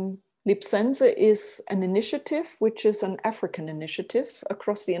 LibSense is an initiative, which is an African initiative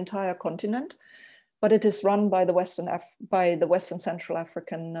across the entire continent, but it is run by the Western Central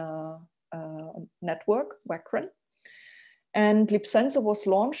African Network, WACREN. And LibSense was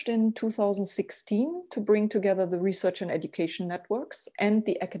launched in 2016 to bring together the research and education networks and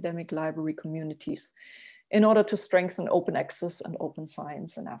the academic library communities in order to strengthen open access and open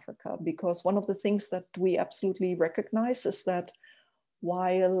science in Africa. Because one of the things that we absolutely recognize is that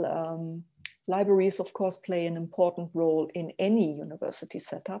while libraries, of course, play an important role in any university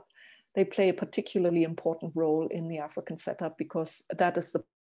setup, they play a particularly important role in the African setup, because that is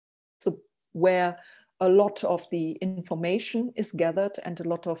where a lot of the information is gathered and a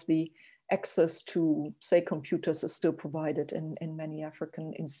lot of the access to, say, computers is still provided in many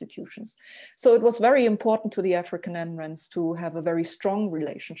African institutions. So it was very important to the African RENs to have a very strong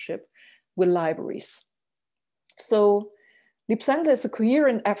relationship with libraries. So LibSense is a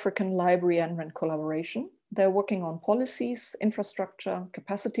coherent African library REN collaboration. They're working on policies, infrastructure,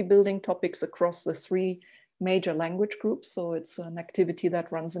 capacity building topics across the 3 major language groups. So it's an activity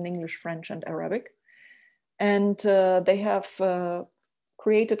that runs in English, French, and Arabic. And they have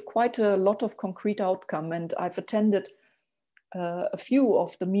created quite a lot of concrete outcome. And I've attended a few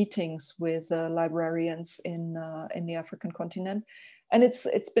of the meetings with librarians in the African continent. And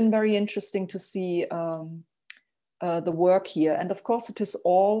it's been very interesting to see the work here. And of course, it is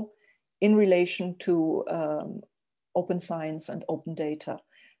all in relation to open science and open data.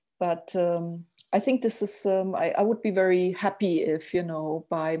 But I think this is, I would be very happy if, you know,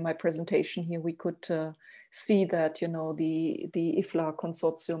 by my presentation here, we could see that, you know, the IFLA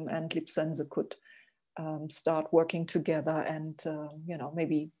consortium and LibSense could start working together. And, you know,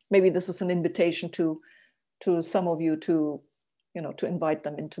 maybe this is an invitation to some of you to, you know, to invite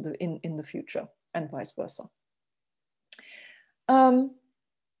them into in the future, and vice versa.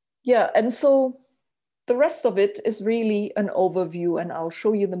 Yeah, and so the rest of it is really an overview, and I'll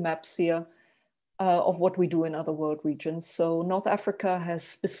show you the maps here of what we do in other world regions. So North Africa has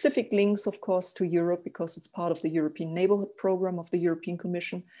specific links, of course, to Europe, because it's part of the European Neighborhood Program of the European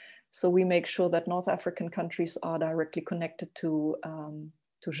Commission. So we make sure that North African countries are directly connected to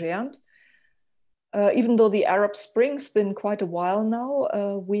GÉANT. Even though the Arab Spring's been quite a while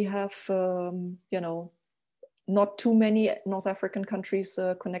now, we have, you know, not too many North African countries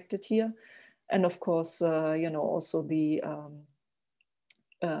connected here. And of course, you know, also the,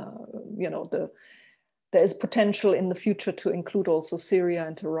 you know, there is potential in the future to include also Syria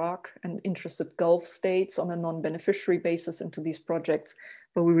and Iraq and interested Gulf states on a non-beneficiary basis into these projects,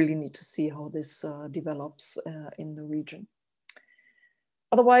 but we really need to see how this develops in the region.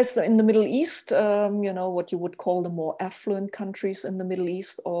 Otherwise, in the Middle East, you know, what you would call the more affluent countries in the Middle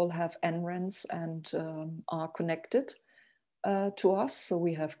East all have RENs and are connected to us. So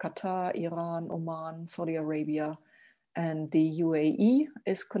we have Qatar, Iran, Oman, Saudi Arabia, and the UAE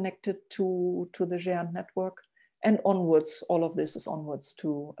is connected to the GÉANT network, and onwards, all of this is onwards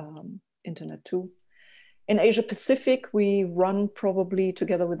to Internet 2. In Asia Pacific, we run probably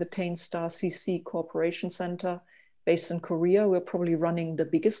together with the Tainstar CC Cooperation Center based in Korea. We're probably running the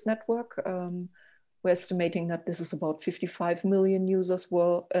biggest network. We're estimating that this is about 55 million users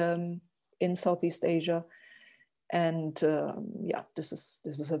in Southeast Asia. And yeah, this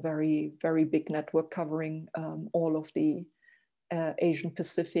is a very, very big network covering all of the Asian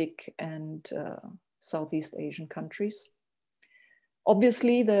Pacific and Southeast Asian countries.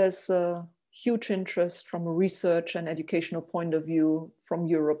 Obviously, there's a huge interest from a research and educational point of view from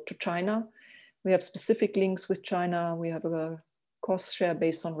Europe to China. We have specific links with China. We have a cost share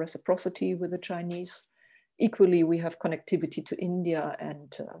based on reciprocity with the Chinese. Equally, we have connectivity to India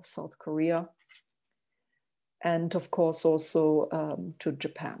and South Korea. And of course, also to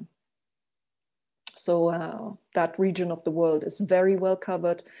Japan. So that region of the world is very well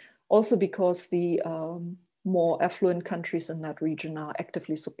covered, also because the more affluent countries in that region are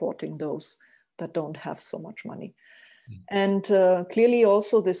actively supporting those that don't have so much money. And clearly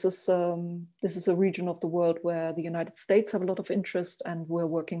also this is a region of the world where the United States have a lot of interest, and we're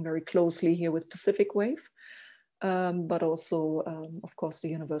working very closely here with Pacific Wave, but also, of course, the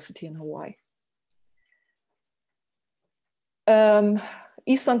university in Hawaii.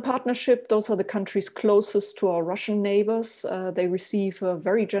 Eastern Partnership, those are the countries closest to our Russian neighbors. They receive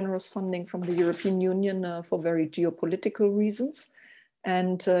very generous funding from the European Union for very geopolitical reasons.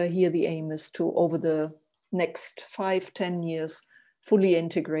 And here the aim is to, over the next 5-10 years, fully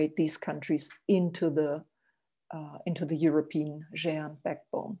integrate these countries into the European GÉANT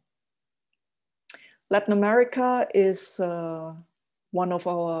backbone. Latin America is one of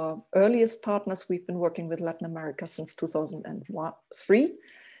our earliest partners. We've been working with Latin America since 2003.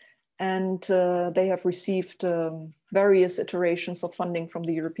 And they have received various iterations of funding from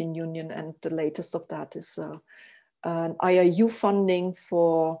the European Union. And the latest of that is an IIU funding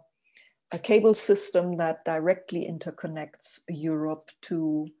for a cable system that directly interconnects Europe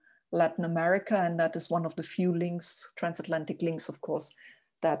to Latin America. And that is one of the few links, transatlantic links, of course,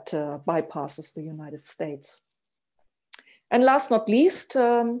 that bypasses the United States. And last not least,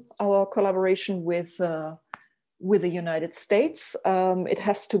 our collaboration with the United States. It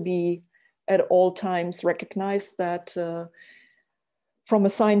has to be at all times recognized that from a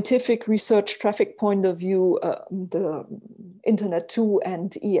scientific research traffic point of view, the Internet 2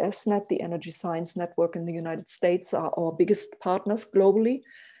 and ESNet, the Energy Science Network in the United States, are our biggest partners globally.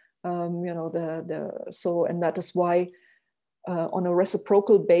 You know, and that is why on a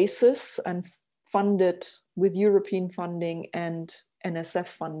reciprocal basis and funded with European funding and NSF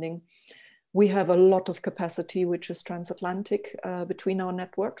funding, we have a lot of capacity which is transatlantic between our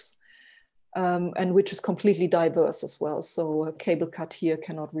networks, and which is completely diverse as well. So a cable cut here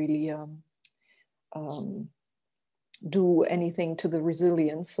cannot really do anything to the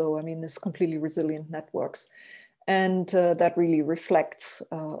resilience. So I mean, it's completely resilient networks. And that really reflects,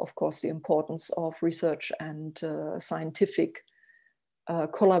 of course, the importance of research and scientific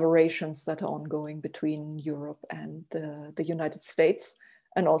collaborations that are ongoing between Europe and the United States,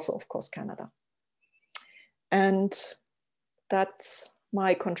 and also, of course, Canada. And that's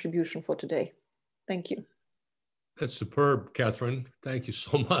my contribution for today. Thank you. That's superb, Cathrin. Thank you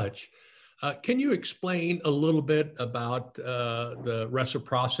so much. Can you explain a little bit about the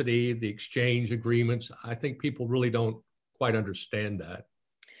reciprocity, the exchange agreements? I think people really don't quite understand that.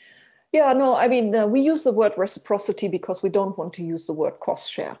 Yeah, no, I mean, we use the word reciprocity because we don't want to use the word cost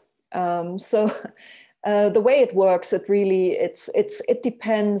share. So the way it works, it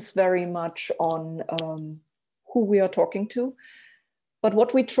depends very much on who we are talking to. But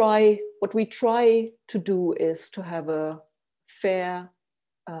what we try to do is to have a fair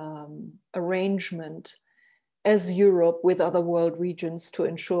arrangement as Europe with other world regions to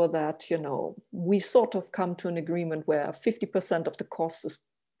ensure that, you know, we sort of come to an agreement where 50% of the cost is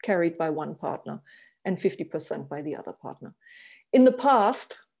carried by one partner and 50% by the other partner. In the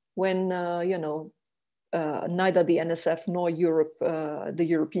past, when you know, neither the NSF nor Europe, the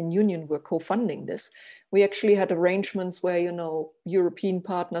European Union were co-funding this, we actually had arrangements where, you know, European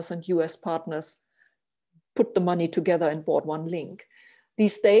partners and US partners put the money together and bought one link.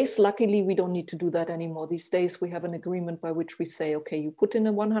 These days, luckily, we don't need to do that anymore. These days, we have an agreement by which we say, okay, you put in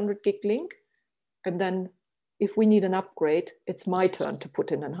a 100 gig link, and then if we need an upgrade, it's my turn to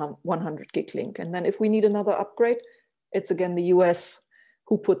put in a 100 gig link. And then if we need another upgrade, it's again the US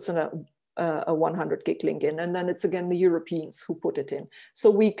who puts in a 100 gig link in. And then it's again the Europeans who put it in.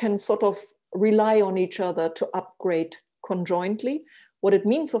 So we can sort of rely on each other to upgrade conjointly. What it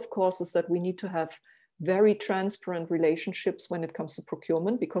means, of course, is that we need to have very transparent relationships when it comes to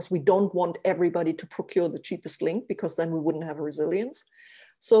procurement, because we don't want everybody to procure the cheapest link, because then we wouldn't have resilience.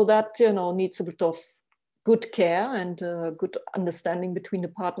 So that, you know, needs a bit of good care and good understanding between the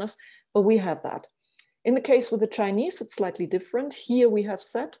partners, but we have that. In the case with the Chinese, it's slightly different. Here we have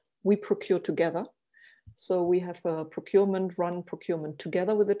said we procure together. So we have a run procurement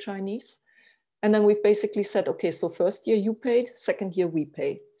together with the Chinese. And then we've basically said, okay, so first year you paid, second year we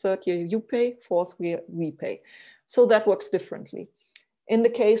pay, third year you pay, fourth year we pay. So that works differently. In the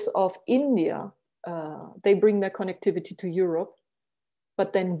case of India, they bring their connectivity to Europe,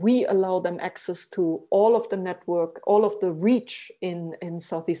 but then we allow them access to all of the network, all of the reach in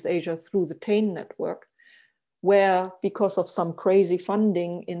Southeast Asia through the TAIN network, where because of some crazy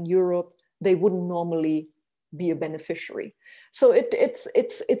funding in Europe, they wouldn't normally be a beneficiary. So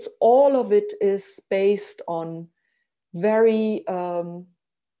it's all of it is based on very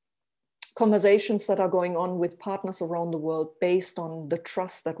conversations that are going on with partners around the world based on the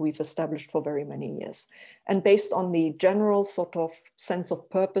trust that we've established for very many years, and based on the general sort of sense of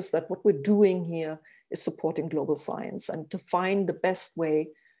purpose that what we're doing here is supporting global science and to find the best way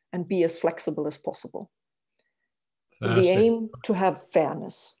and be as flexible as possible. With the aim to have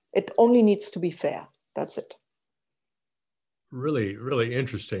fairness. It only needs to be fair. That's it. Really, really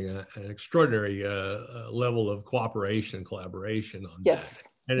interesting. An extraordinary level of cooperation and collaboration on that.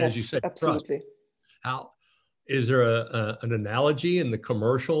 And yes, as you said, absolutely. Trust. How is there an analogy in the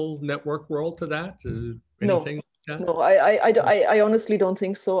commercial network world to that? Anything like that? No, I honestly don't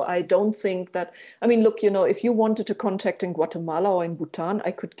think so. I don't think that. I mean, look, if you wanted to contact in Guatemala or in Bhutan,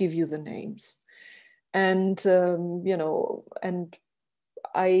 I could give you the names, and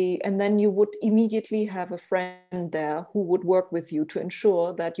and then you would immediately have a friend there who would work with you to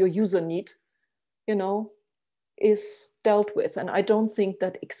ensure that your user need, is dealt with. And I don't think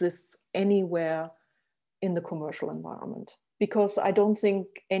that exists anywhere in the commercial environment, because I don't think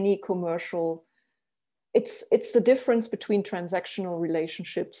any commercial, it's the difference between transactional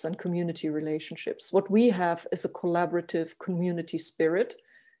relationships and community relationships. What we have is a collaborative community spirit,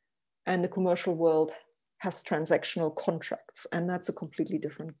 and the commercial world has transactional contracts, and that's a completely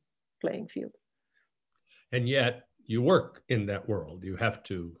different playing field. And yet you work in that world. You have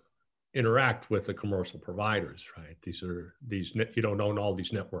to interact with the commercial providers, right? You don't own all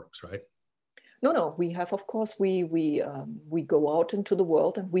these networks, right? No, we have, of course, we go out into the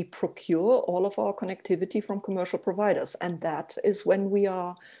world and we procure all of our connectivity from commercial providers. And that is when we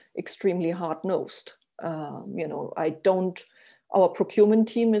are extremely hard-nosed. Our procurement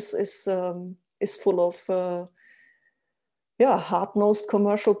team is full of hard-nosed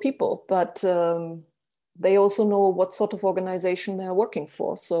commercial people, but they also know what sort of organization they're working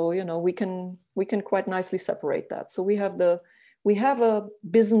for. So we can quite nicely separate that. So we have a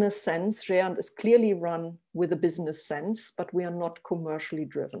business sense. GÉANT is clearly run with a business sense, but we are not commercially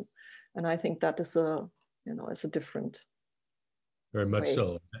driven, and I think that is a different. Very much way.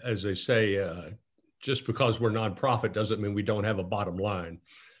 So, as they say, just because we're nonprofit doesn't mean we don't have a bottom line.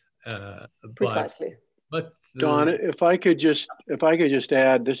 Precisely. But Don, if I could just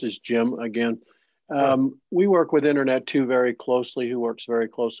add, this is Jim again. We work with Internet 2 very closely, who works very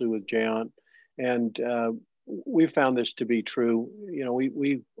closely with GÉANT, and we found this to be true.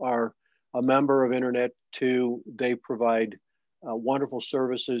 We are a member of Internet 2. They provide wonderful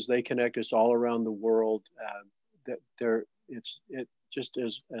services. They connect us all around the world. It's just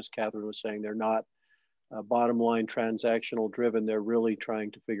as Cathrin was saying, they're not bottom line transactional driven. They're really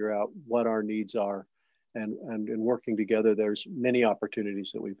trying to figure out what our needs are, and in working together, there's many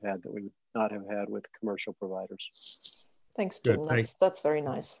opportunities that we've had that we would not have had with commercial providers. Thanks, Jim. That's very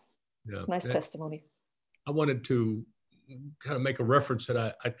nice. Yeah. Nice testimony. I wanted to kind of make a reference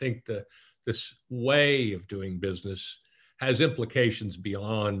that I think this way of doing business has implications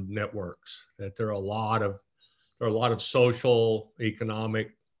beyond networks. That there are a lot of social,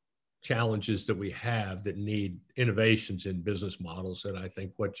 economic challenges that we have that need innovations in business models. And I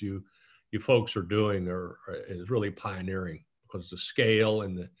think what you folks are doing is really pioneering, because the scale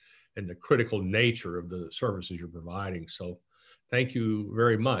and the critical nature of the services you're providing. So thank you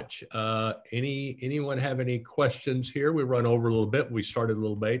very much. Anyone have any questions here? We run over a little bit. We started a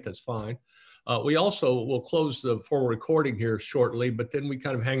little late. That's fine. We also will close the formal recording here shortly, but then we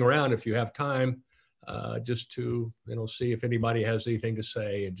kind of hang around if you have time, just to see if anybody has anything to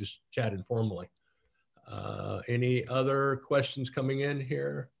say and just chat informally. Any other questions coming in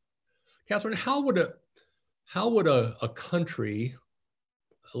here? Cathrin, how would a country,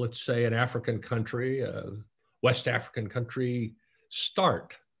 let's say an African country, a West African country,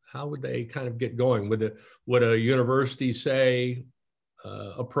 start? How would they kind of get going? Would a university say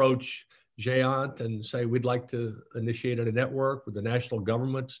approach GÉANT and say we'd like to initiate a network? Would the national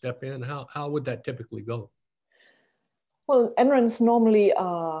government step in? How would that typically go? Well, RENs normally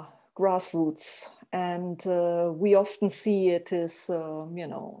are grassroots And we often see it as,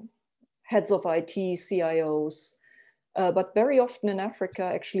 heads of IT, CIOs, but very often in Africa,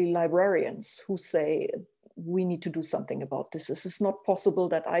 actually librarians who say, we need to do something about this. This is not possible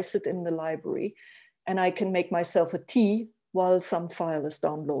that I sit in the library and I can make myself a tea while some file is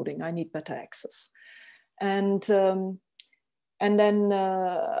downloading. I need better access. And then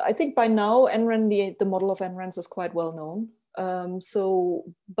I think by now, NREN, the model of NRENs is quite well known.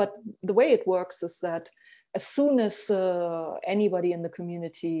 But the way it works is that as soon as anybody in the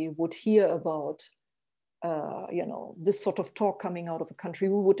community would hear about this sort of talk coming out of a country,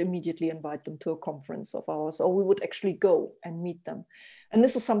 we would immediately invite them to a conference of ours, or we would actually go and meet them. And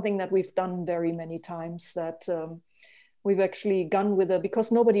this is something that we've done very many times, that we've actually gone with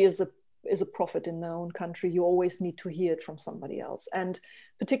because nobody is a prophet in their own country. You always need to hear it from somebody else. And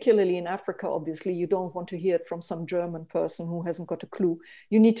particularly in Africa, obviously, you don't want to hear it from some German person who hasn't got a clue.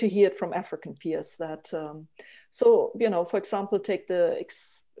 You need to hear it from African peers. That for example, take the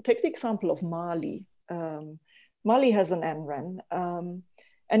example of Mali. Mali has an NREN,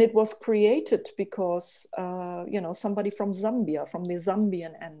 and it was created because somebody from Zambia, from the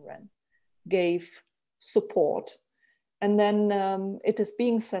Zambian NREN, gave support. And then it is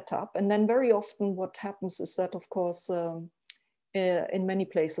being set up. And then very often what happens is that, of course, in many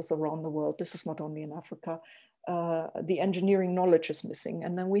places around the world, this is not only in Africa, the engineering knowledge is missing.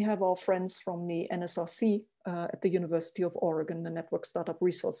 And then we have our friends from the NSRC at the University of Oregon, the Network Startup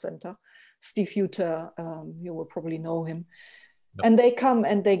Resource Center, Steve Huter, you will probably know him. Yep. And they come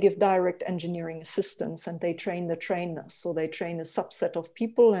and they give direct engineering assistance, and they train the trainers. So they train a subset of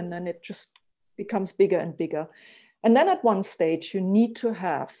people, and then it just becomes bigger and bigger. And then at one stage, you need to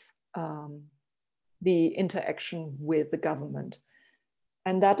have the interaction with the government.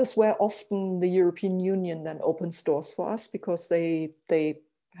 And that is where often the European Union then opens doors for us, because they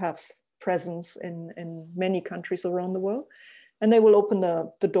have presence in many countries around the world. And they will open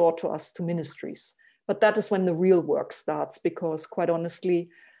the door to us, to ministries. But that is when the real work starts, because quite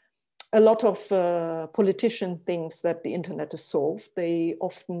honestly, a lot of politicians think that the internet is solved. They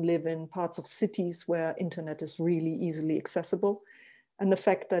often live in parts of cities where internet is really easily accessible. And the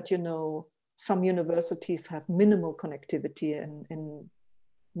fact that, some universities have minimal connectivity in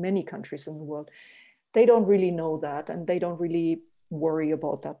many countries in the world, they don't really know that, and they don't really worry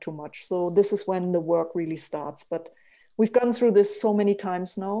about that too much. So this is when the work really starts. But we've gone through this so many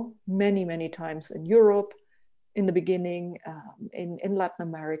times now, many, many times in Europe, in the beginning, in Latin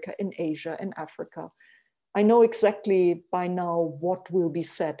America, in Asia, in Africa. I know exactly by now what will be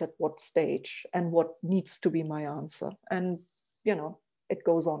said at what stage and what needs to be my answer. And, it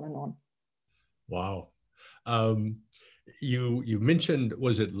goes on and on. Wow. You mentioned,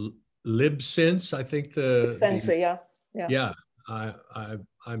 was it LibSense? I think LibSense, yeah. Yeah,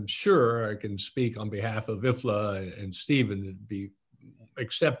 I'm sure I can speak on behalf of IFLA and Stephen to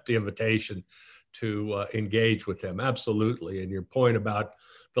accept the invitation to engage with them. Absolutely. And your point about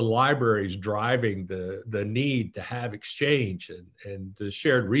the libraries driving the need to have exchange and the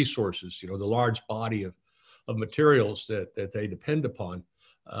shared resources, the large body of materials that they depend upon,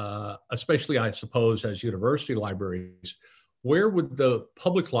 especially, I suppose, as university libraries. Where would the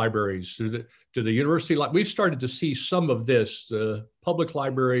public libraries, do the university, we've started to see some of this, the public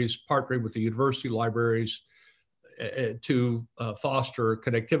libraries partnering with the university libraries to foster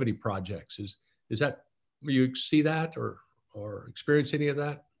connectivity projects. Is that, you see that or experience any of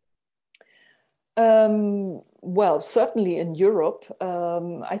that? Well, certainly in Europe.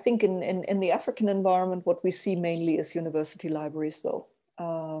 I think in the African environment, what we see mainly is university libraries, though.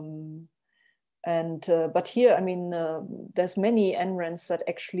 But here, there's many NRENs that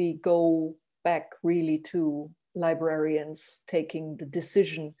actually go back really to librarians taking the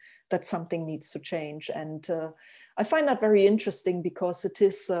decision that something needs to change. And I find that very interesting, because it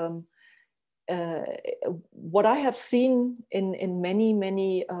is what I have seen in many,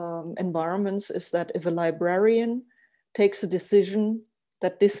 many environments is that if a librarian takes a decision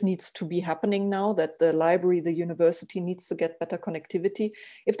that this needs to be happening now, that the library, the university needs to get better connectivity,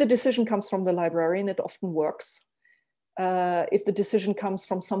 if the decision comes from the librarian, it often works. If the decision comes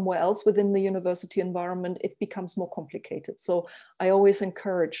from somewhere else within the university environment, it becomes more complicated. So I always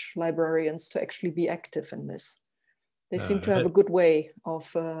encourage librarians to actually be active in this. They seem to have a good way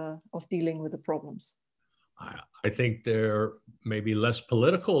of dealing with the problems. I think they're maybe less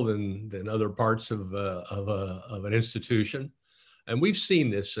political than other parts of an institution. And we've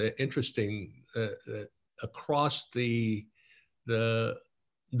seen this interesting across the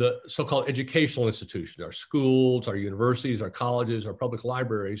so-called educational institutions, our schools, our universities, our colleges, our public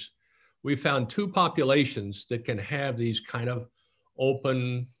libraries. We found two populations that can have these kind of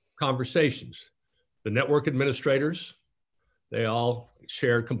open conversations. the network administrators, they all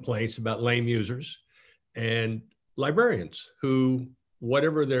shared complaints about lame users, and librarians who,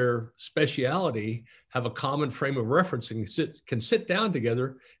 whatever their speciality, have a common frame of reference and can sit down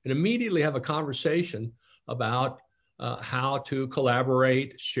together and immediately have a conversation about how to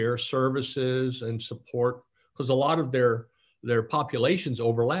collaborate, share services, and support, because a lot of their populations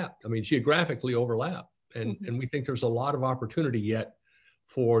overlap. I mean, geographically overlap. And we think there's a lot of opportunity yet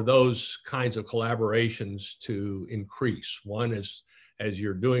for those kinds of collaborations to increase. One is as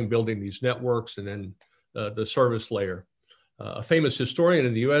you're building these networks, and then the service layer. A famous historian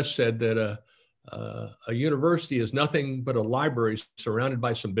in the US said that a university is nothing but a library surrounded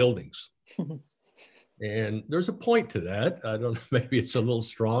by some buildings. And there's a point to that. I don't know, maybe it's a little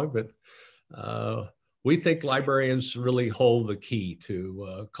strong, but we think librarians really hold the key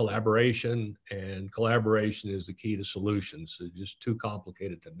to collaboration, and collaboration is the key to solutions. It's just too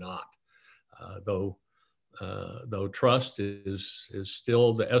complicated to not. Though trust is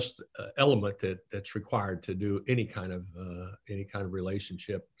still the element that's required to do any kind of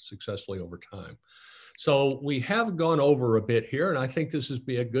relationship successfully over time. So we have gone over a bit here, and I think this would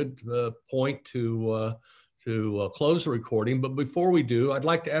be a good point to close the recording. But before we do, I'd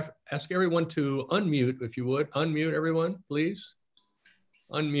like to ask everyone to unmute, if you would. Unmute, everyone, please.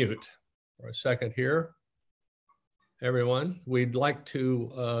 Unmute for a second here. Everyone, we'd like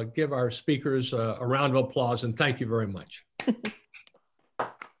to give our speakers a round of applause, and thank you very much.